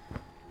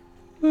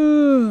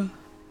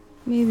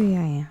 maybe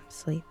I am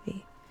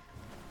sleepy.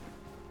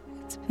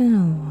 It's been a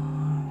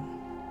long...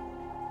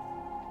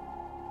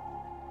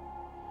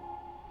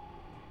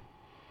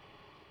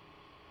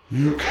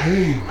 You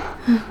came.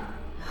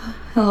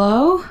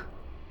 Hello?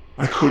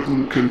 I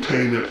couldn't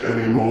contain it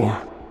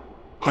anymore.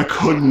 I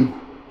couldn't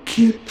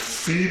keep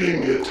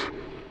feeding it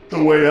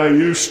the way I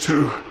used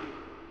to.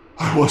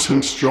 I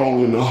wasn't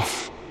strong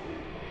enough.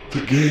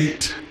 The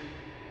gate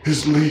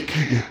is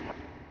leaking.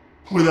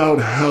 Without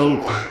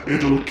help,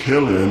 it'll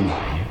kill him.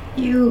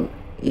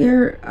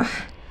 You're...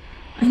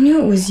 I knew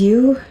it was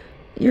you.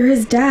 You're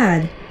his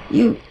dad.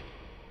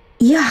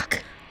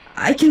 Yuck.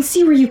 I can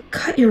see where you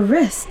cut your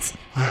wrists.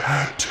 I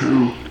had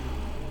to.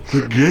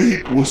 The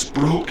gate was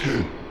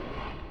broken.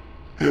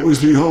 It was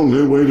the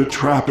only way to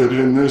trap it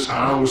in this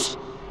house.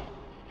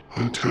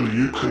 Until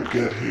you could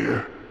get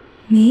here.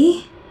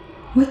 Me?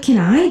 What can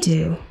I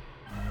do?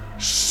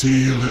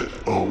 Seal it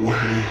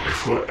away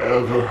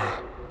forever.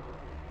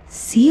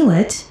 Seal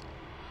it?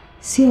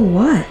 Seal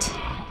what?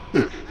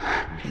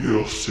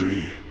 You'll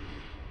see.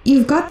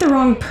 You've got the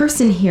wrong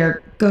person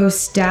here,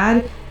 Ghost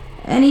Dad.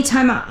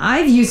 Anytime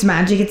I've used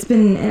magic, it's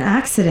been an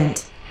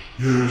accident.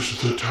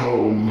 Use the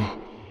tome,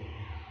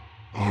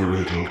 or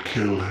it'll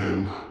kill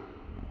him.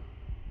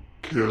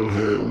 Kill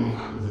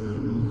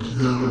him.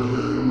 Kill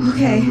him.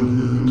 Okay.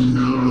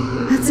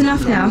 That's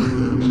enough now.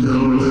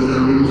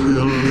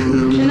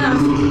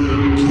 Enough.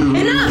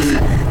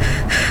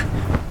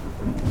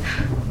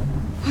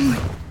 Oh my...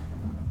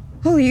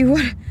 Holy,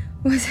 what...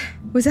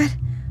 Was that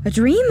a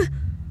dream?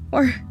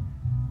 Or...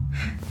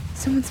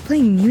 someone's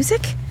playing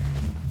music?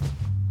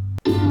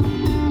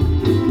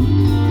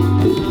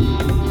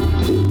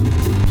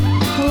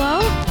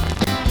 Hello?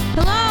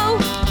 Hello?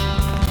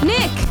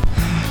 Nick!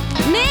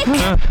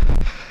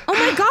 Oh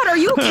my god, are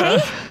you okay?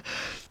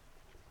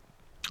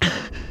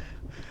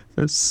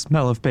 The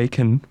smell of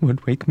bacon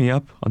would wake me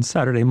up on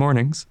Saturday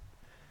mornings.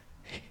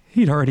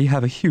 He'd already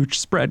have a huge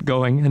spread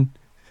going, and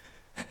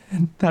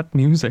that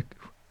music,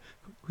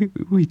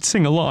 we'd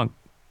sing along.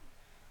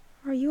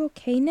 Are you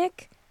okay,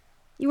 Nick?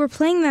 You were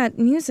playing that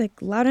music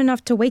loud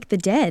enough to wake the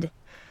dead.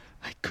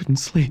 I couldn't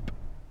sleep.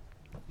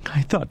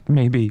 I thought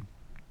maybe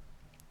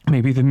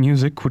the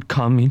music would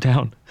calm me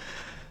down.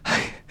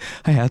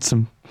 I had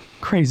some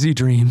crazy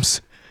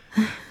dreams.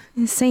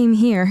 Same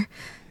here.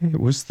 It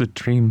was the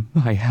dream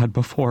I had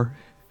before.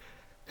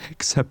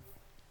 Except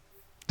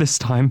this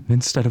time,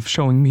 instead of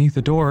showing me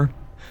the door,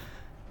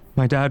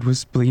 my dad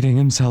was bleeding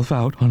himself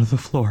out onto the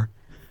floor.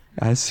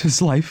 As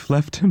his life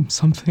left him,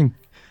 something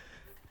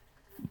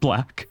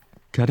black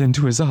got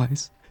into his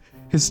eyes.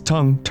 His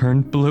tongue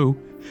turned blue.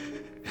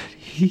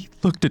 He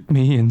looked at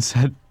me and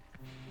said,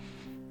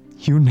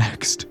 "You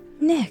next."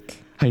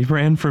 Nick. I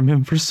ran from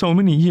him for so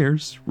many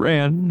years.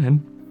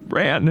 Ran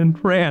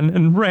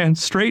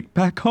straight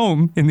back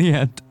home in the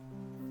end.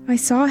 I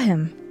saw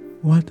him.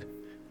 What?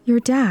 Your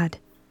dad.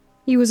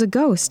 He was a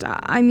ghost.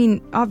 I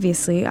mean,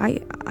 obviously, I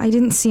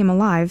didn't see him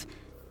alive.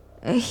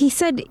 He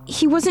said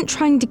he wasn't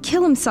trying to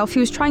kill himself, he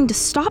was trying to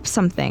stop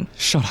something.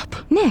 Shut up.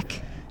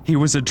 Nick. He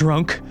was a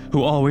drunk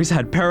who always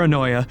had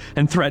paranoia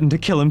and threatened to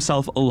kill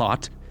himself a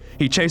lot.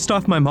 He chased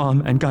off my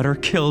mom and got her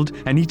killed,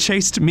 and he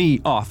chased me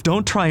off.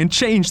 Don't try and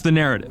change the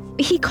narrative.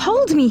 He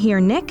called me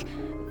here, Nick.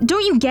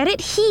 Don't you get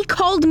it? He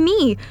called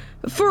me.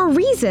 For a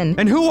reason.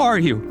 And who are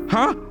you,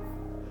 huh?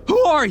 Who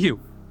are you?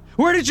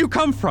 Where did you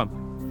come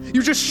from?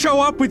 You just show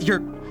up with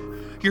your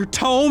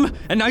tome,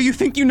 and now you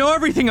think you know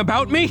everything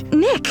about me?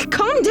 Nick,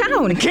 calm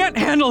down. I can't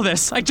handle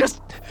this. I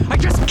just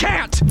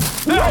can't.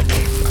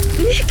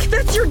 Nick,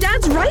 that's your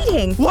dad's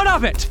writing. What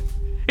of it?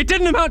 It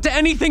didn't amount to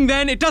anything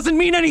then. It doesn't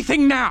mean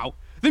anything now.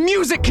 The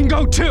music can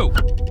go too.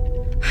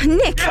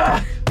 Nick.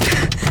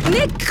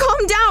 Nick,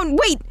 calm down.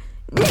 Wait.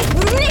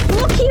 Nick,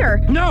 look here.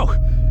 No.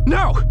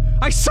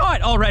 I saw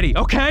it already,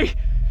 okay?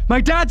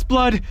 My dad's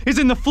blood is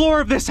in the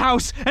floor of this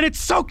house, and it's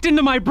soaked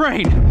into my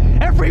brain.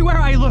 Everywhere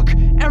I look,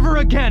 ever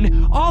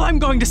again, all I'm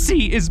going to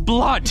see is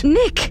blood.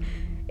 Nick,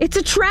 it's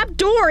a trap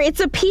door. It's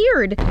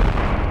appeared.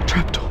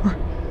 Trap door?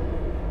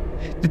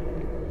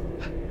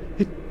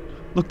 It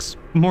looks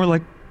more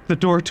like the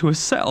door to a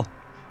cell.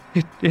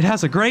 It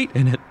has a grate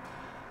in it,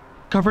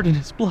 covered in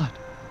his blood.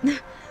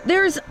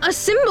 There's a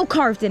symbol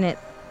carved in it,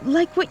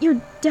 like what your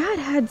dad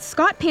had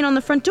Scott paint on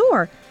the front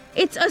door.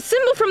 It's a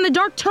symbol from the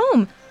Dark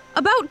Tome,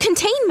 about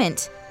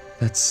containment.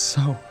 That's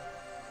so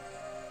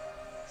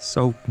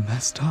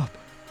messed up.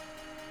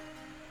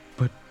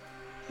 But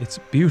it's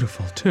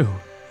beautiful too,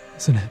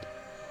 isn't it?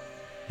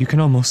 You can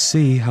almost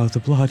see how the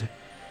blood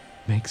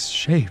makes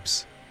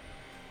shapes,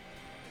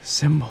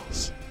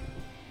 symbols.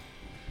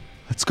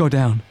 Let's go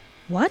down.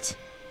 What?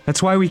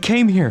 That's why we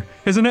came here,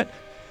 isn't it?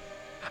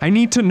 I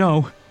need to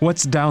know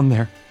what's down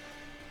there.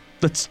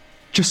 Let's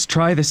just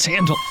try this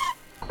handle.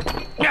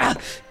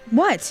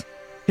 What?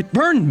 It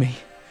burned me.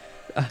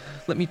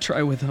 Let me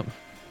try with I'm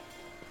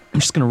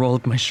just gonna roll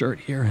up my shirt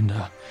here and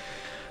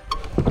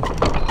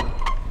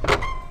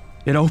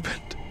it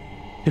opened.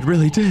 It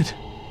really did.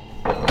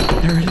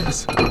 There it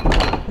is.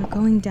 You're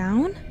going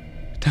down?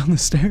 Down the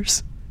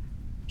stairs?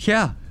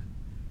 Yeah.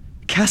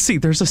 Cassie,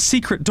 there's a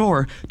secret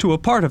door to a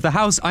part of the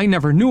house I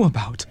never knew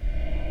about.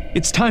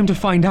 It's time to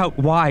find out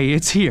why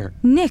it's here.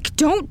 Nick,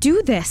 don't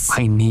do this.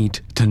 I need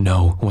to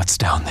know what's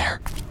down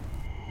there.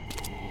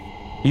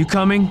 You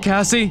coming,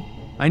 Cassie?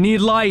 I need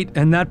light,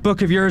 and that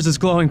book of yours is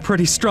glowing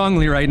pretty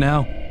strongly right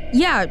now.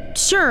 Yeah,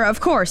 sure, of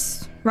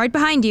course. Right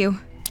behind you.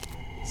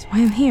 That's why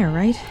I'm here,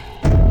 right?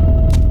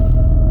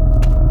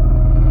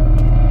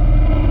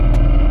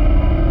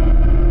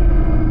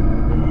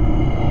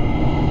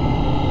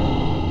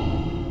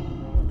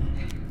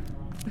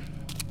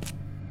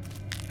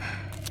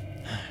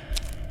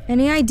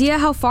 Any idea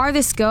how far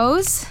this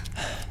goes?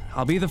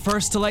 I'll be the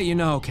first to let you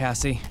know,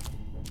 Cassie.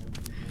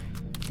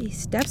 These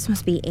steps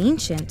must be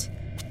ancient.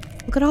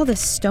 Look at all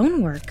this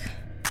stonework.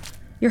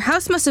 Your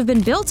house must have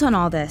been built on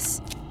all this.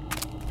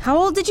 How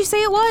old did you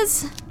say it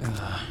was?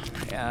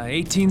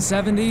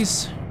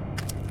 1870s.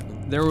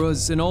 There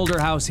was an older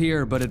house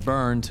here, but it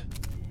burned.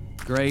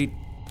 Great.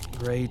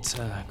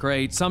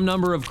 Some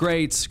number of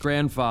greats'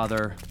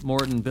 grandfather,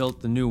 Morton,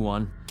 built the new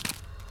one.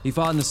 He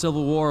fought in the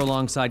Civil War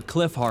alongside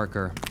Cliff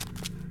Harker.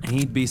 And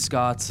he'd be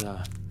Scott's,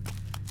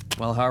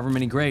 however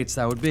many greats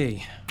that would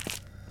be.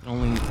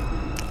 Only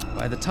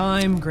by the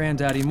time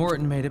Granddaddy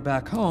Morton made it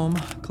back home,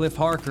 Cliff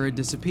Harker had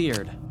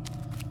disappeared.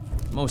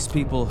 Most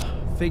people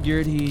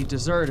figured he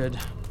deserted.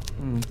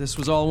 This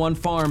was all one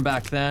farm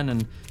back then,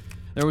 and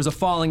there was a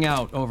falling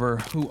out over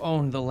who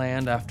owned the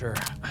land after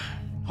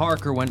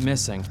Harker went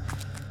missing.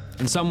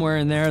 And somewhere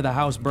in there, the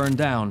house burned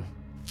down.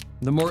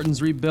 The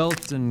Mortons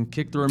rebuilt and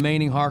kicked the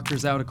remaining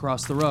Harkers out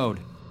across the road.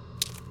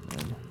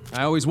 And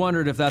I always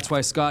wondered if that's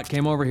why Scott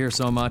came over here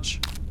so much.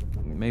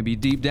 Maybe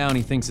deep down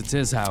he thinks it's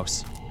his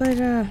house.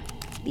 But,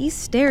 these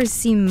stairs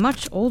seem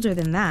much older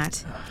than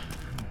that.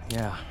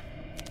 Yeah,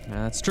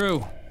 that's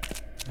true.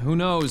 Who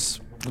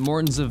knows? The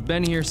Mortons have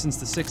been here since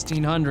the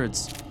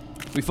 1600s.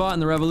 We fought in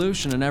the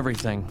Revolution and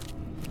everything.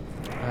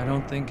 I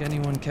don't think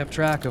anyone kept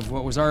track of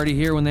what was already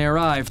here when they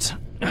arrived.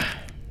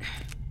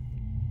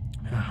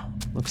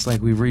 Looks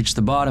like we've reached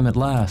the bottom at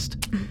last.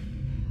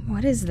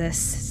 What is this?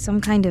 Some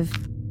kind of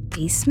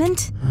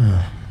basement?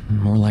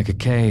 More like a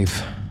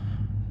cave.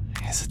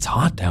 Yes, it's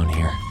hot down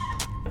here.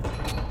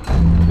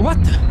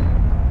 What the?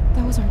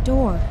 That was our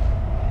door.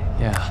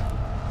 Yeah.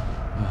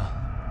 Well,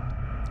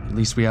 at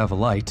least we have a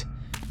light,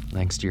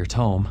 thanks to your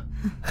tome.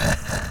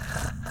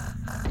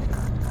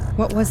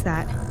 What was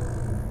that?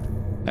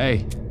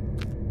 Hey.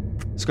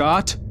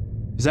 Scott?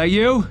 Is that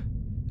you?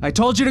 I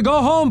told you to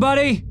go home,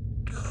 buddy!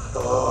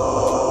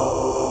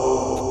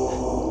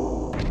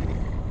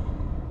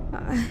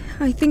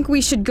 I think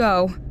we should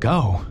go.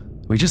 Go?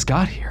 We just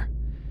got here.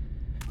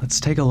 Let's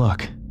take a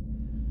look.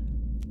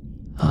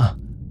 Huh.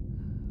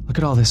 Look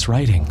at all this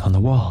writing on the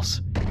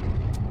walls.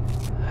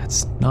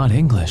 It's not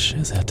English,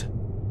 is it?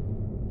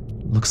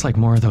 Looks like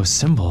more of those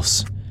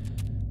symbols.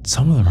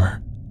 Some of them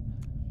are...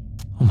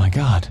 Oh my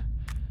god.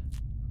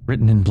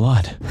 Written in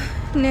blood.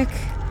 Nick,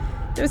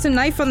 there's a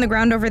knife on the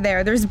ground over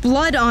there. There's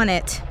blood on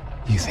it.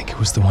 You think it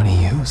was the one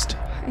he used?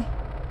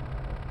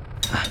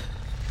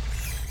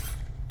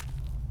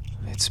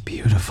 It's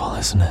beautiful,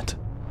 isn't it?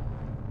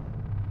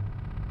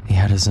 He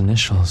had his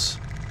initials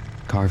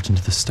carved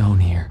into the stone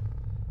here.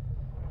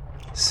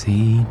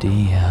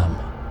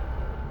 CDM.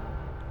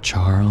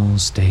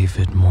 Charles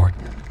David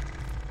Morton.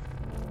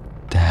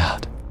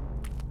 Dad.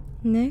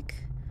 Nick,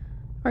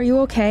 are you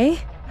okay?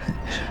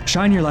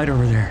 Shine your light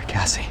over there,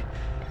 Cassie.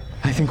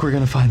 I think we're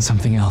gonna find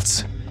something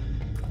else.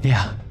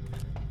 Yeah.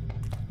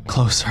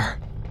 Closer.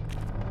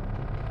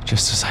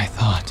 Just as I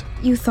thought.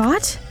 You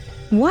thought?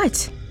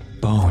 What?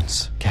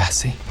 Bones,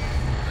 Cassie.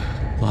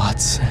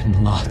 Lots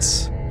and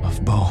lots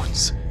of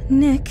bones.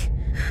 Nick.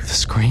 The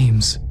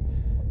screams.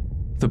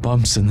 The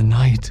bumps in the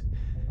night.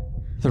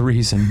 The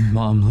reason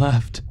Mom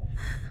left.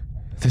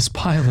 This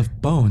pile of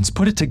bones.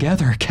 Put it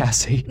together,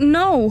 Cassie.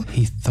 No.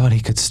 He thought he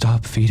could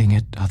stop feeding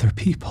it other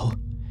people.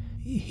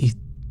 He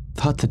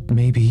thought that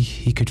maybe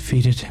he could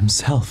feed it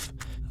himself,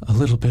 a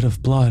little bit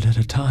of blood at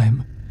a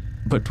time.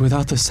 But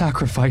without the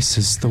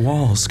sacrifices, the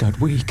walls got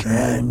weak.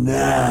 And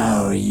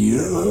now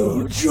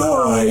you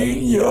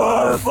join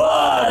your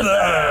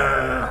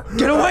father!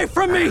 Get away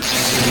from me!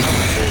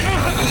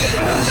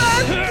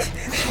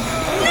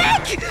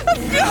 Nick!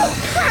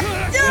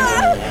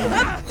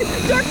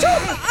 Dark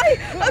Tome!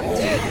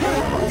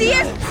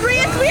 DS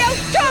Real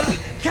Jump!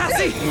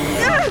 Cassie!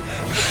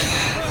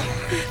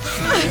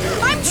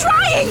 I'm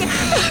trying!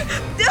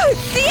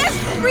 DS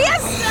Real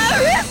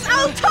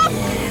Top!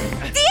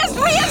 DS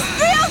Real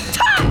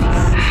Top!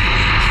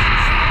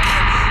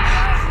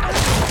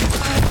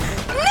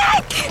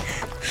 Nick!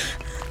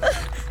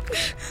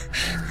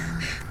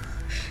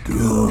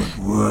 Don't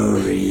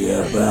worry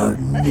about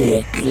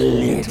Nick,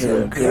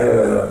 little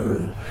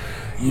girl.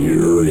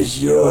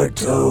 Use your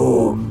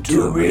tome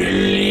to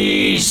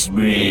release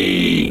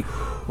me,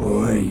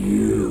 or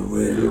you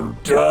will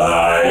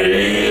die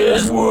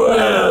as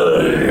well.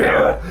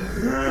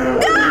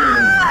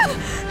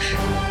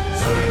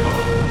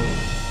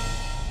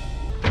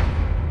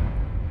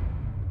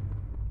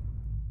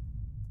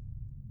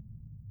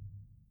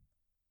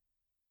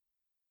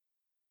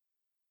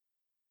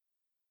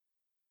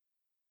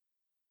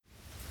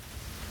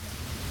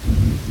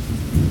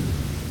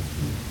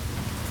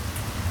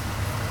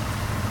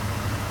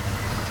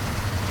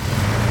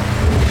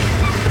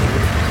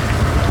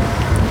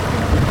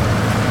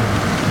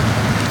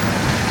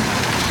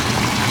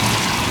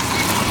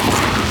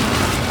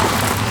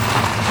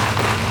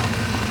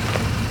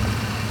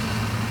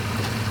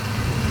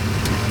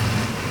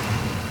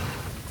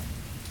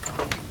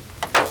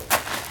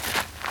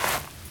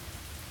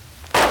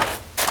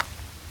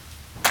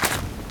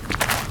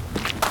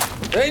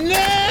 Hey,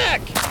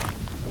 Nick!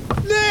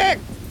 Nick!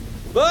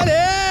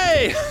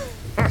 Buddy!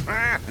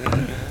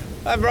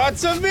 I brought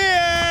some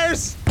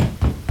beers!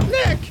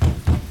 Nick!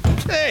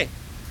 Hey!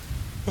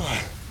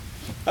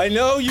 I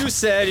know you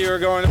said you were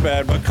going to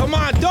bed, but come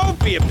on,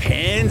 don't be a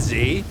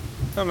pansy.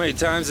 How many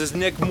times has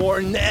Nick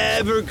Morton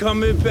ever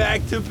coming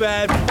back to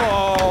Bad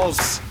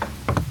Falls?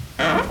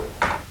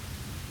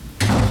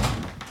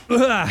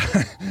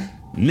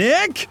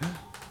 Nick?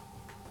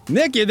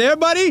 Nick, you there,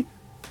 buddy?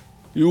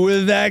 You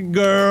with that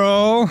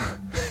girl?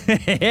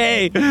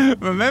 Hey,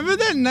 remember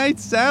that night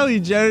Sally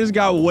Jenners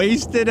got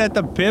wasted at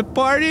the pit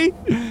party?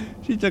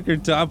 She took her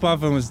top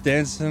off and was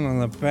dancing on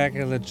the back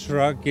of the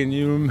truck, and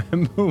you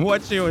remember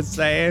what she was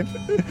saying?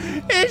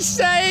 It's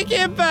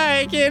shaking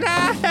bacon,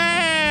 I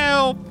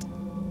helped!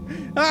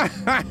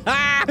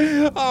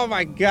 Oh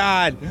my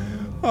God.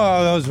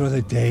 Oh, those were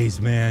the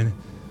days, man.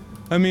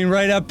 I mean,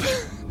 right up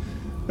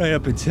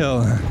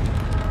until...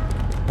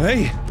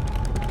 Hey,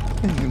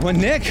 what,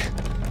 Nick?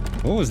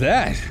 What was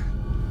that?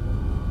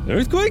 An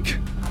earthquake?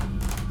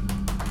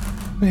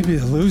 Maybe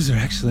the loser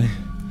actually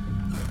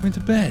went to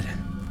bed.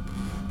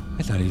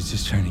 I thought he was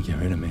just trying to get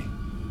rid of me.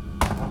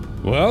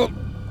 Well,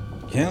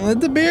 can't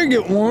let the beer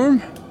get warm.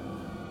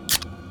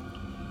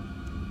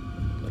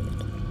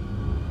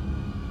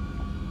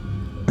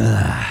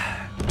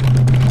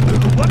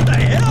 What the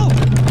hell?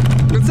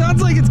 It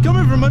sounds like it's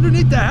coming from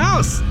underneath the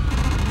house.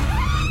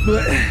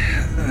 But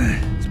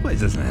this place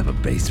doesn't have a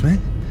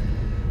basement.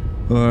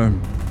 Or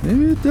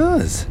maybe it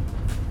does.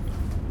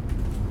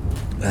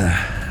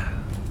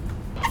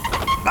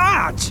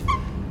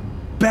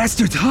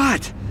 Bastard's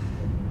hot!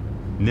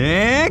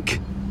 Nick?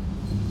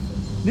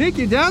 Nick,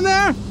 you down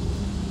there?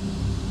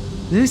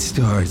 This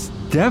store's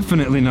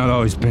definitely not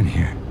always been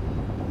here.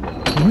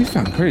 When we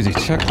found Crazy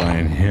Chuck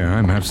lying here,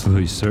 I'm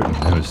absolutely certain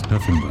there was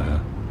nothing but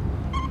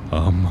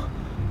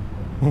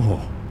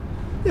oh,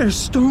 there's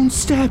stone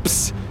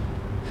steps!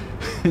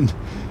 And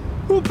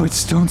who put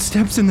stone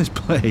steps in this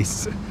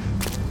place?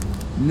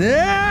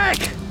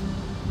 Nick!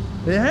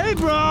 Hey,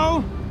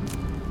 bro!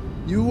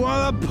 You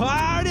wanna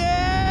party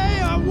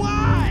or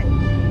what?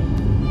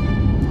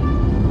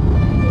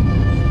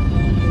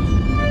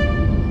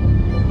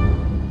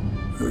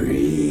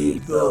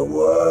 Read the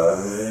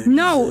word.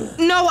 No,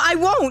 I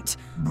won't!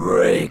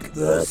 Break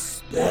the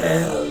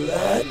spell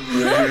and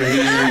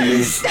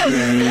release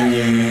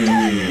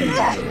me.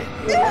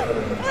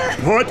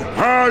 Put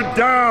her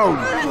down!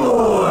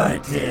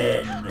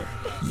 Morton,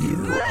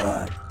 you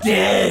are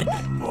dead,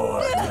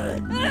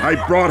 Morton. I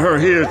brought her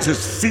here to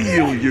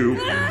seal you,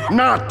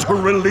 not to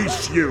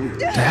release you.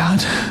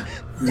 Dad?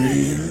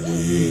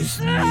 Release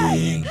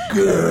me,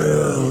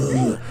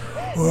 girl,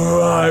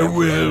 or I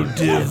will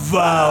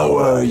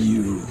devour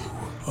you.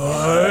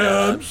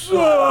 I am so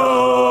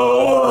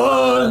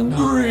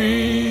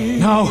hungry.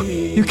 No,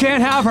 you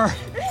can't have her.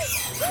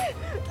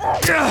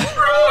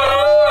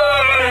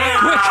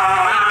 Quick,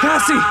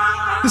 Cassie,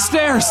 the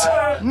stairs.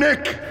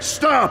 Nick,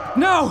 stop.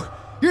 No,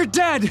 you're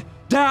dead,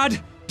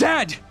 Dad,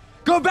 dead.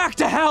 Go back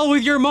to hell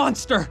with your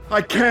monster.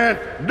 I can't,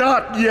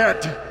 not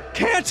yet.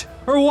 Can't?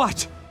 Or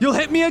what? You'll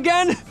hit me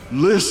again?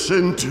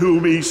 Listen to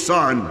me,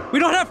 son. We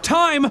don't have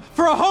time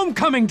for a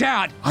homecoming,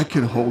 Dad. I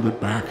can hold it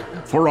back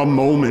for a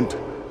moment.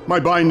 My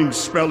binding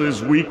spell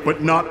is weak,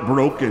 but not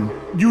broken.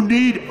 You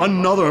need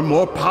another,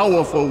 more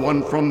powerful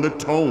one from the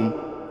tome.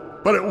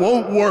 But it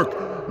won't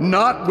work,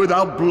 not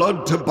without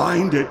blood to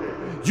bind it.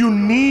 You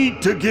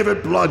need to give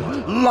it blood,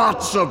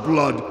 lots of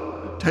blood.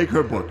 Take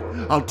her book.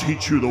 I'll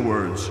teach you the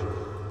words.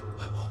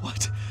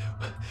 What?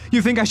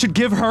 You think I should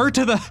give her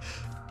to the...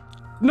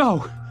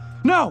 No,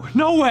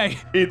 way.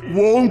 It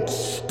won't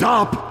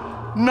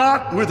stop,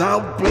 not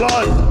without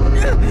blood.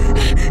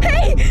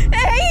 Hey,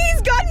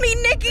 he's got me,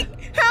 Nicky.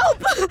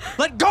 Help!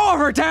 Let go of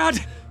her,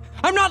 Dad!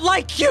 I'm not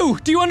like you,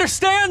 do you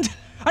understand?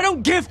 I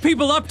don't give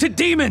people up to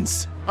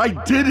demons! I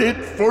did it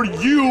for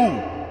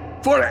you!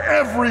 For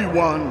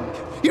everyone!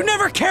 You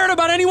never cared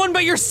about anyone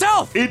but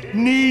yourself! It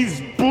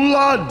needs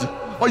blood,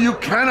 or you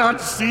cannot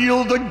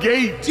seal the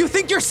gate! You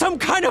think you're some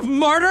kind of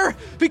martyr?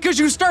 Because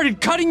you started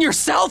cutting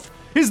yourself?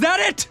 Is that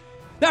it?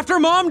 After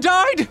Mom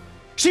died?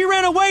 She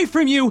ran away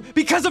from you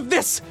because of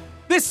this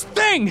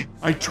thing!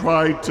 I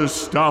tried to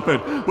stop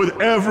it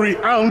with every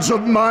ounce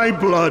of my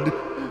blood,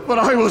 but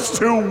I was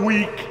too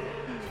weak.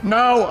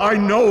 Now I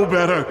know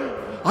better.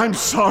 I'm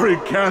sorry,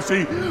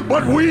 Cassie,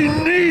 but we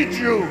need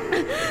you!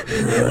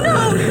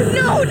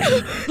 No!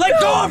 Let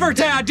go of her,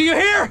 Dad, do you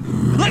hear?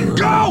 Let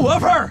go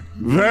of her!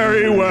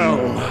 Very well.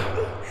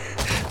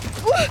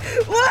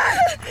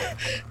 What?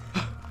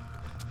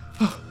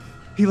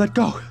 He let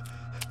go.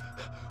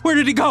 Where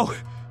did he go?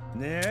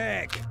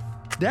 Nick,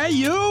 that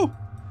you?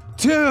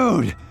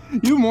 Dude,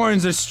 you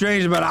Mortons are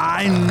strange, but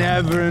I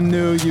never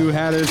knew you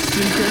had a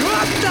secret.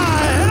 What the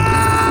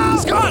hell?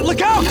 Scott,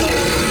 look out!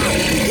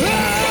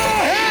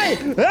 Hey!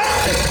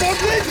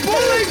 Something's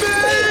pulling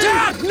me!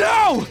 Dad,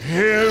 no!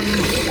 Him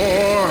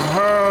or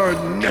her,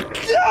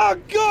 Nick. Oh,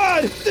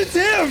 God! It's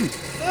him!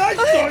 I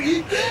thought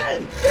you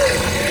did!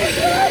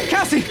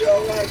 Cassie!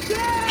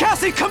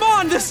 Cassie, come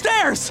on, the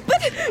stairs!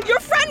 But your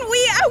friend, we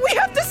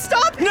have to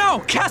stop. No,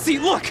 Cassie,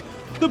 look!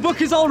 The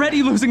book is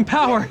already losing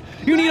power.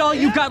 You need all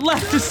you've got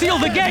left to seal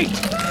the gate.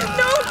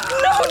 No,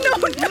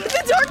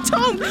 the Dark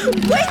Tome!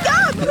 Wake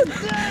up!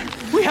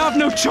 We have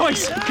no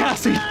choice,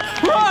 Cassie.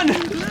 Run!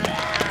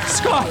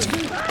 Scott!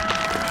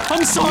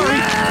 I'm sorry.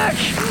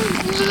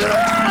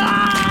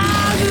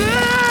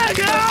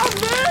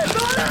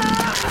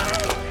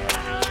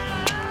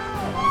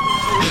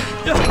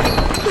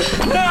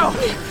 Now!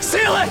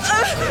 Seal it!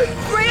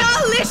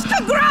 Realish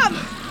Kagram!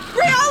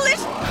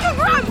 Realish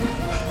Kagram!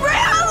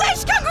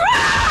 Realish Kagram!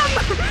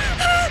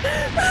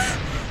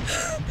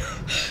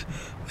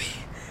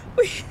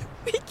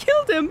 We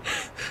killed him.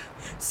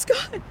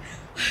 Scott.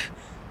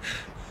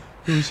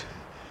 It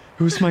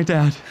was my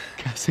dad,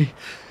 Cassie.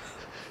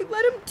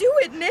 Let him do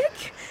it,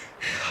 Nick.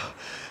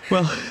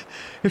 Well,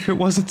 if it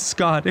wasn't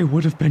Scott, it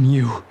would have been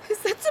you. Is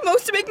that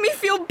supposed to make me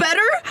feel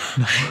better?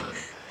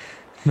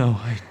 No,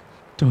 I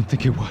don't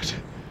think it would.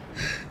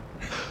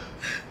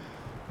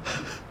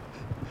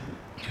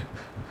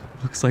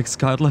 Looks like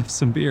Scott left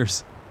some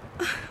beers.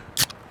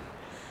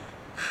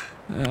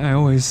 I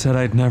always said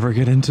I'd never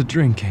get into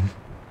drinking.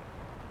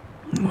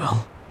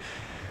 Well,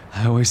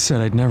 I always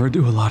said I'd never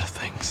do a lot of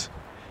things.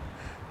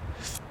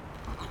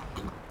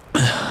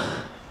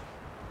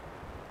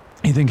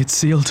 You think it's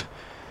sealed?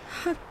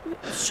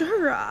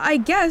 Sure, I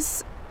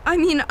guess. I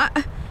mean,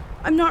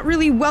 I'm not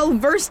really well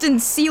versed in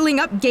sealing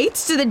up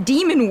gates to the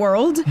demon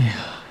world.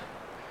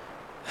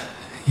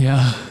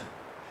 Yeah.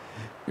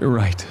 You're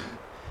right.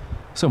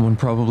 Someone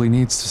probably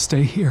needs to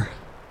stay here.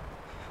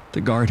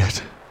 To guard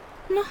it.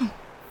 No,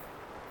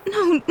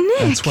 Nick.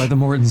 That's why the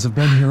Mortons have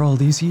been here all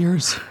these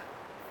years.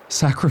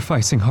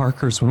 Sacrificing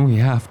Harkers when we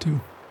have to.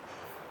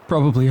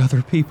 Probably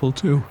other people,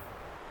 too.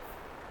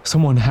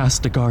 Someone has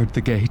to guard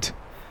the gate.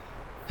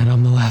 And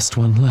I'm the last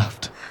one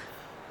left.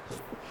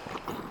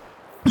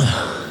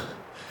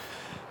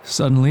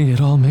 Suddenly, it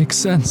all makes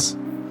sense.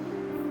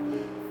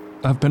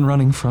 I've been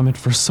running from it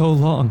for so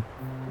long.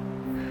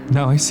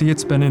 Now I see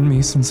it's been in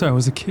me since I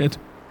was a kid.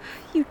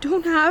 You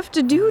don't have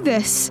to do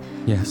this.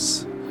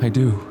 Yes, I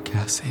do,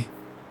 Cassie.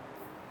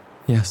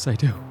 Yes, I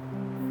do.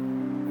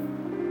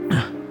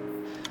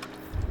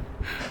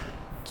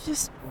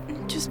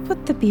 Just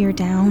put the beer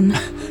down.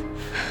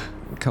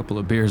 A couple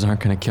of beers aren't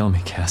gonna kill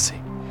me,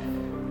 Cassie.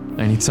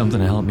 I need something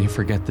to help me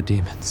forget the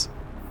demons.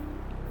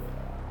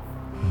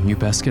 You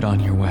best get on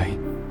your way.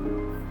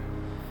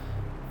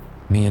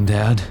 Me and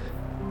Dad,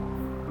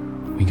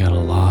 we got a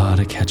lot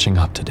of catching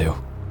up to do.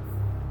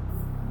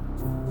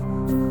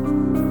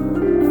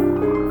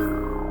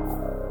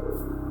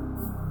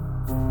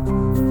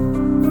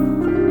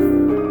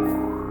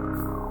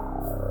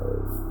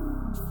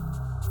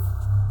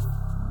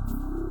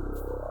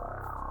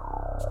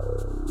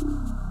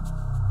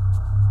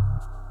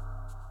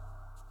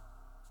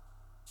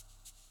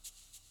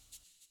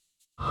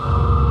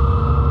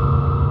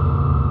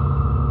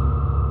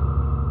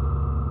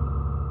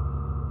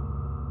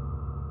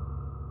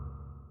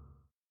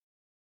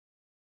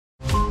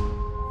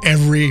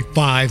 Every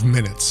 5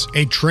 minutes,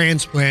 a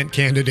transplant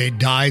candidate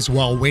dies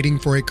while waiting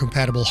for a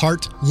compatible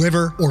heart,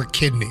 liver, or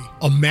kidney.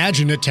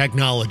 Imagine a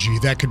technology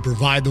that could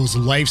provide those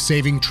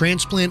life-saving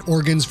transplant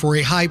organs for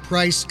a high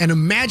price, and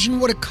imagine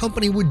what a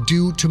company would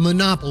do to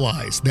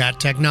monopolize that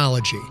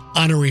technology.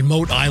 On a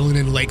remote island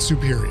in Lake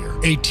Superior,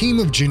 a team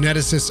of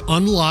geneticists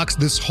unlocks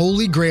this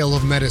holy grail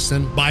of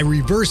medicine by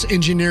reverse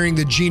engineering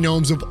the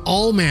genomes of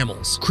all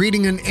mammals,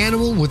 creating an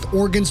animal with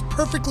organs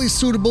perfectly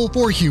suitable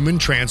for human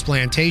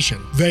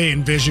transplantation. They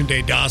envisioned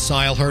a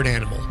docile herd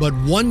animal, but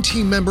one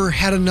team member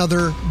had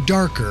another,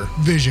 darker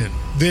vision.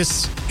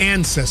 This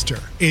ancestor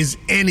is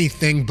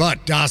anything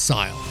but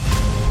docile.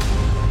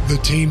 The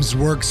team's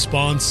work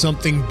spawned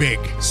something big,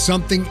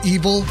 something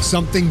evil,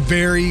 something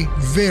very,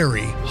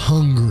 very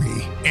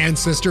hungry.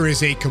 Ancestor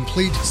is a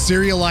complete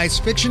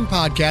serialized fiction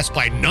podcast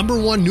by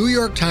 #1 New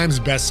York Times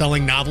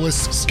bestselling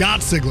novelist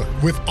Scott Sigler,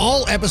 with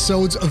all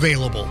episodes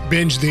available.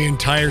 Binge the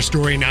entire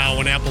story now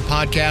on Apple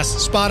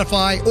Podcasts,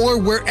 Spotify, or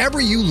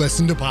wherever you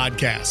listen to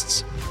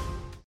podcasts.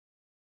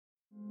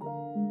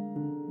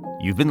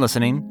 You've been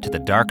listening to The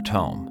Dark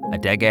Tome, a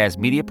Dagaz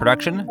media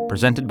production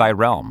presented by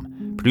Realm.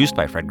 Produced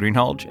by Fred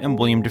Greenhalgh and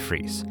William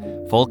DeFries.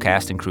 Full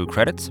cast and crew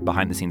credits,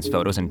 behind-the-scenes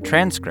photos, and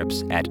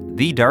transcripts at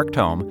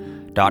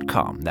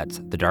thedarktome.com. That's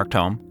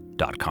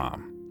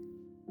thedarktome.com.